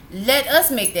like, let us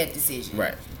make that decision.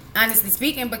 Right. Honestly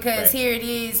speaking, because here it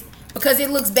is. Because it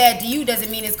looks bad to you doesn't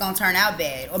mean it's going to turn out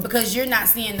bad. Or because you're not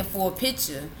seeing the full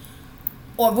picture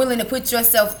or willing to put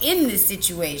yourself in this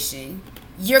situation,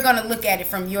 you're going to look at it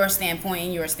from your standpoint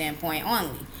and your standpoint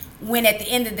only. When at the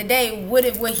end of the day, what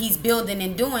if what he's building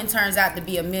and doing turns out to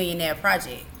be a millionaire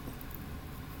project?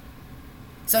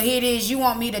 So here it is, you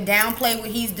want me to downplay what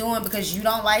he's doing because you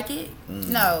don't like it?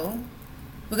 No.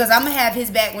 Because I'm going to have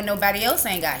his back when nobody else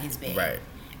ain't got his back. Right.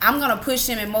 I'm going to push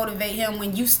him and motivate him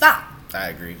when you stop. I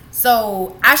agree.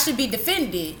 So I should be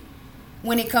defended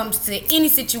when it comes to any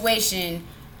situation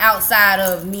outside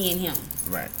of me and him.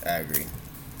 Right, I agree.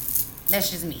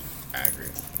 That's just me. I agree.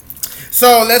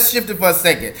 So let's shift it for a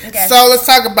second. Okay. So let's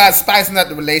talk about spicing up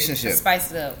the relationship.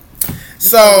 Spice it up.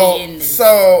 So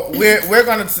we're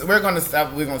gonna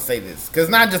say this because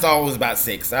not just always about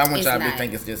sex. I don't want y'all to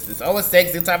think it's always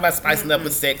sex. They talk about spicing up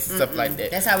with sex and stuff like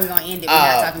that. That's how we're gonna end it. We're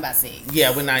not talking about sex.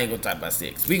 Yeah, we're not even gonna talk about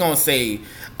sex. We're gonna say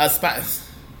a spice.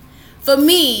 For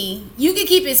me, you can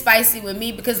keep it spicy with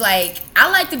me because like I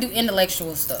like to do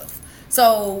intellectual stuff.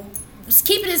 So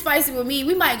keeping it spicy with me,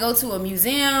 we might go to a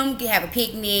museum, have a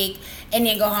picnic, and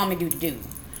then go home and do the do.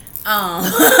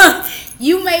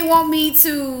 You may want me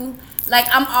to. Like,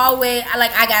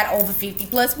 I got over 50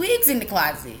 plus wigs in the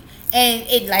closet. And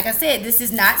it, like I said, this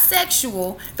is not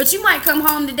sexual. But you might come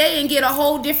home today and get a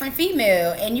whole different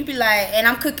female. And you be like, and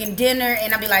I'm cooking dinner.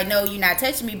 And I'll be like, no, you're not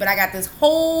touching me. But I got this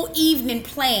whole evening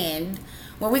planned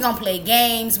where we're going to play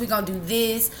games. We're going to do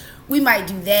this. We might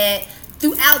do that.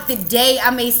 Throughout the day,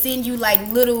 I may send you, like,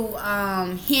 little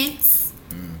hints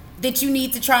that you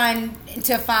need to try and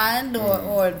to find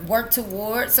or work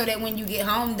toward so that when you get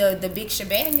home, the big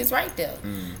shebang is right there.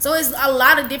 So it's a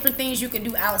lot of different things you can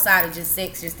do outside of just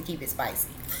sex just to keep it spicy.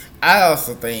 I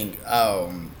also think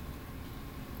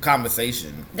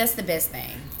conversation. That's the best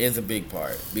thing. Is a big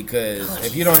part because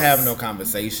if you don't have no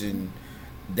conversation,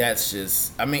 that's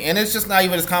just, I mean, and it's just not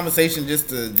even this conversation just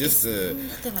to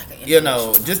you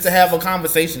know, just to have a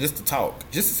conversation, just to talk,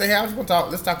 just to say, hey, I was gonna talk,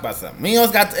 let's talk about something. We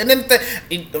always got to, and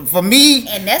then for me,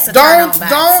 and that's a don't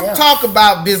talk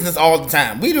about business all the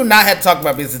time. We do not have to talk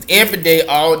about business every day,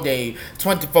 all day,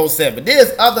 24/7.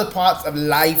 There's other parts of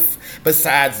life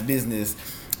besides business,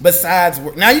 besides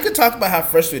work. Now you can talk about how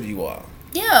frustrated you are.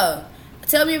 Yeah.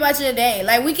 Tell me about your day.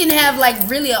 Like, we can have, like,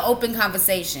 really an open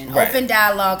conversation. Right. Open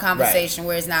dialogue conversation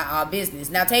where it's not all business.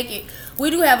 Now, take it. We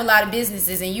do have a lot of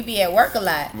businesses, and you be at work a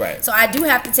lot. Right. So, I do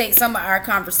have to take some of our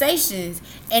conversations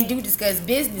and do discuss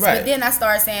business. Right. But then I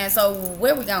start saying, so,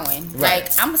 where we going? Right.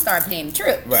 Like, I'm going to start planning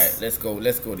trips. Right. Let's go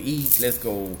to eat. Let's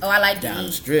go I like down to eat.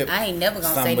 The strip. I ain't never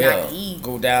going to say not to eat.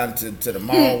 Go down to the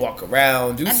mall, walk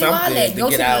around, do something to go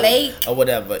get to out the lake. Or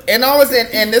whatever. And always,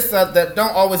 and this, don't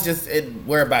always just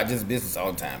worry about just business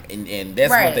all the time. And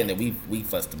that's one thing that we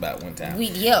fussed about one time.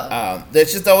 That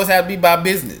just always have to be about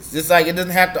business. Just like it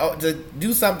doesn't have to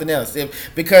do something else.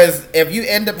 Because if you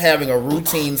end up having a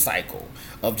routine cycle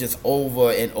of just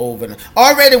over and over,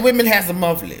 already women has a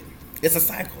monthly. It's a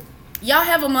cycle. Y'all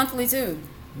have a monthly too.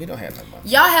 We don't have no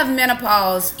monthly. Y'all have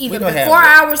menopause either don't have before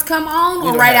that. hours come on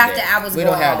or right after hours We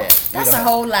go don't have off. that. That's a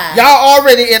whole lie. Y'all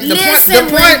already in Listen,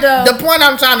 Linda. the point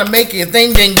I'm trying to make is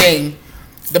ding ding ding.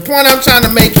 The point I'm trying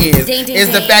to make is Ding, ding,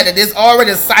 the ding. fact that there's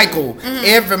already a cycle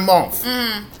every month.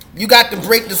 You got to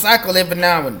break the cycle every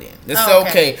now and then. It's Oh,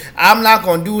 okay. I'm not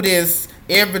gonna do this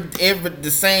every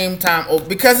the same time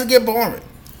because it get boring.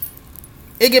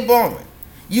 It get boring.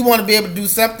 You want to be able to do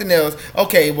something else.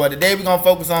 Okay, well today we're gonna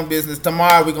focus on business.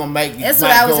 Tomorrow we're gonna make. That's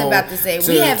what I was about to say.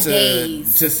 We have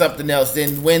days to something else.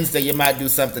 Then Wednesday you might do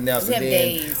something else. We have and then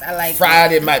days. I like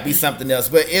Friday it might be something else.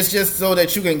 But it's just so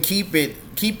that you can keep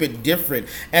it different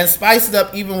and spice it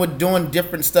up, even with doing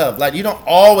different stuff. Like you don't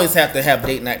always have to have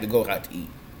date night to go out to eat.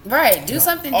 Right, do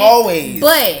something always.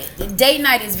 But date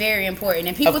night is very important,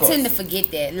 and people Of course. tend to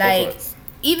forget that. Like,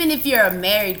 even if you're a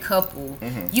married couple,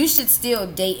 you should still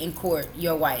date and court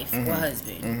your wife or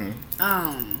husband.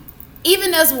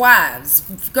 Even as wives,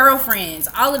 girlfriends,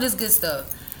 all of this good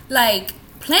stuff. Like,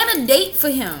 plan a date for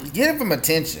him. Give him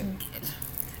attention.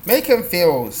 Make him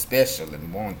feel special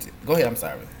and wanted. Go ahead. I'm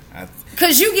sorry.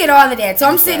 Cause you get all of that, so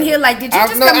I'm sitting here like, did you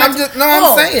just come?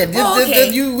 I'm saying,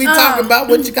 we talking about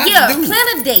what you got to do.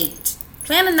 Plan a date,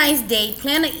 plan a nice date,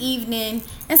 plan an evening,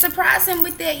 and surprise him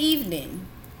with that evening.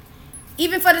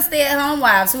 Even for the stay-at-home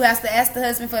wives who has to ask the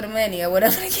husband for the money or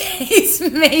whatever the case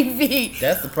may be.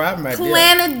 That's the problem right there.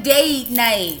 Plan a date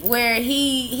night where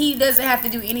he doesn't have to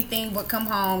do anything but come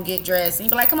home, get dressed, and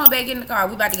be like, "Come on, babe, get in the car.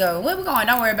 We about to go. Where we going?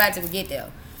 Don't worry about it till we get there."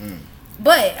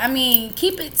 But, I mean,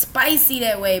 keep it spicy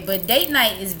that way. But date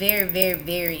night is very, very,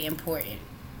 very important.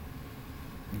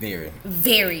 Very.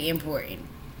 Very important.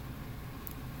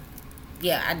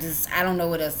 Yeah, I don't know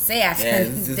what else to say after that. Yeah,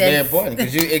 it's just very important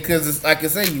because it's like I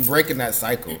say, you breaking that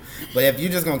cycle. But if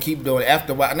you're just gonna keep doing it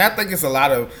after a while, and I think it's a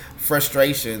lot of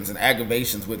frustrations and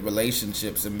aggravations with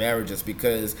relationships and marriages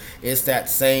because it's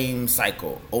that same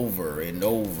cycle over and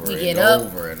over and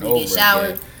over and over. We get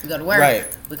showered, we go to work, right.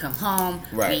 We come home,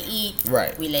 right. we eat,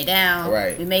 right. we lay down,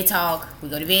 right. we may talk, we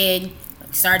go to bed.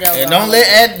 Start over.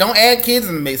 And don't add kids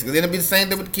in the mix because it'll be the same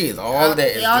thing with the kids. All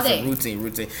that is just a routine.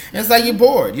 And it's like you're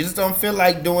bored. You just don't feel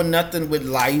like doing nothing with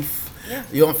life. Yeah.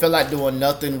 You don't feel like doing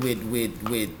nothing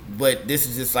with. But this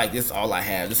is just like this is all I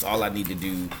have. This is all I need to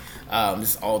do.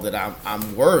 This is all that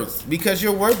I'm worth because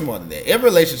you're worth more than that. Every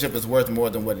relationship is worth more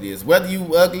than what it is. Whether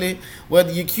you ugly,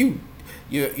 whether you cute,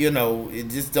 you know it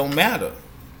just don't matter.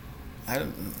 I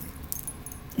don't.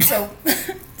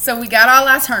 So we got all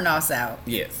our turnoffs out.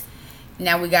 Yes.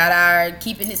 Now we got our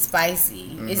keeping it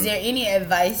spicy. Is there any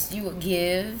advice you would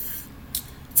give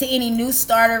to any new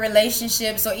starter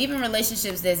relationships or even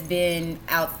relationships that's been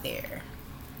out there?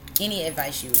 Any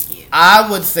advice you would give? I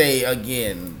would say,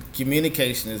 again,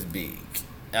 communication is big.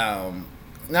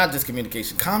 Not just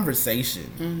communication,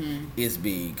 conversation is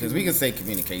big. Because we can say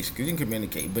communication, because you can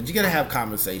communicate, but you got to have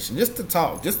conversation just to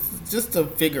talk, just to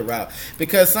figure out.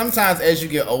 Because sometimes as you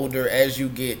get older, as you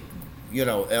get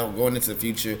going into the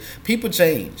future, people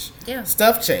change. Yeah.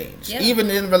 Stuff change. Yeah. Even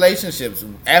in relationships,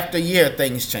 after a year,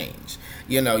 things change.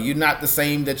 You're not the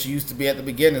same that you used to be at the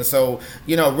beginning. So,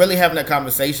 really having a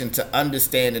conversation to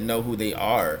understand and know who they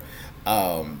are,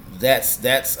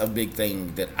 that's a big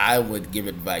thing that I would give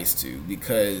advice to.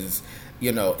 Because,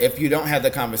 if you don't have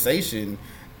the conversation,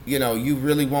 you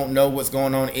really won't know what's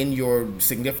going on in your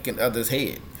significant other's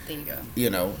head. There you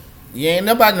go. You ain't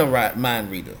nobody no mind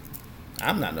reader.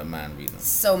 I'm not a mind reader.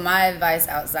 So my advice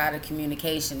outside of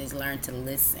communication is learn to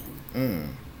listen.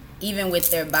 Even with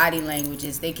their body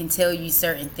languages, they can tell you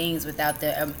certain things without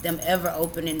them ever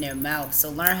opening their mouth.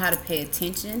 So learn how to pay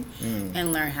attention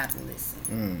and learn how to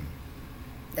listen.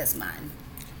 That's mine.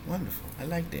 Wonderful. I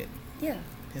like that. Yeah.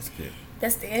 That's good.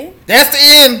 That's the end? That's the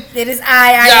end. It is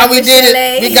I yeah, we did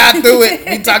it. We got through it.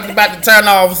 We talked about the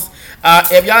turnoffs.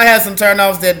 If y'all have some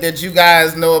turnoffs that you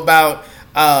guys know about,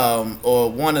 or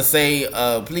want to say,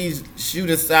 please shout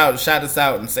us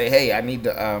out and say, hey, I need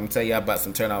to tell you about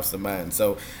some turnoffs of mine.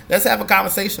 So let's have a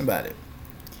conversation about it.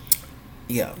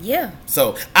 Yeah.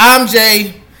 So I'm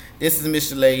Jay. This is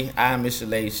Miss Shalay. I'm Miss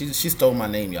Shalay. She stole my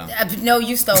name, y'all. No,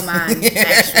 you stole mine,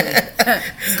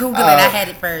 actually. Google it. I had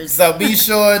it first. So be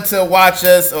sure to watch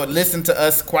us or listen to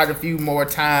us quite a few more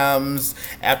times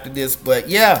after this. But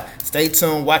yeah, stay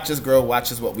tuned. Watch us grow.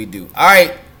 Watch us what we do. All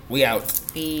right. We out.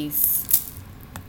 Peace.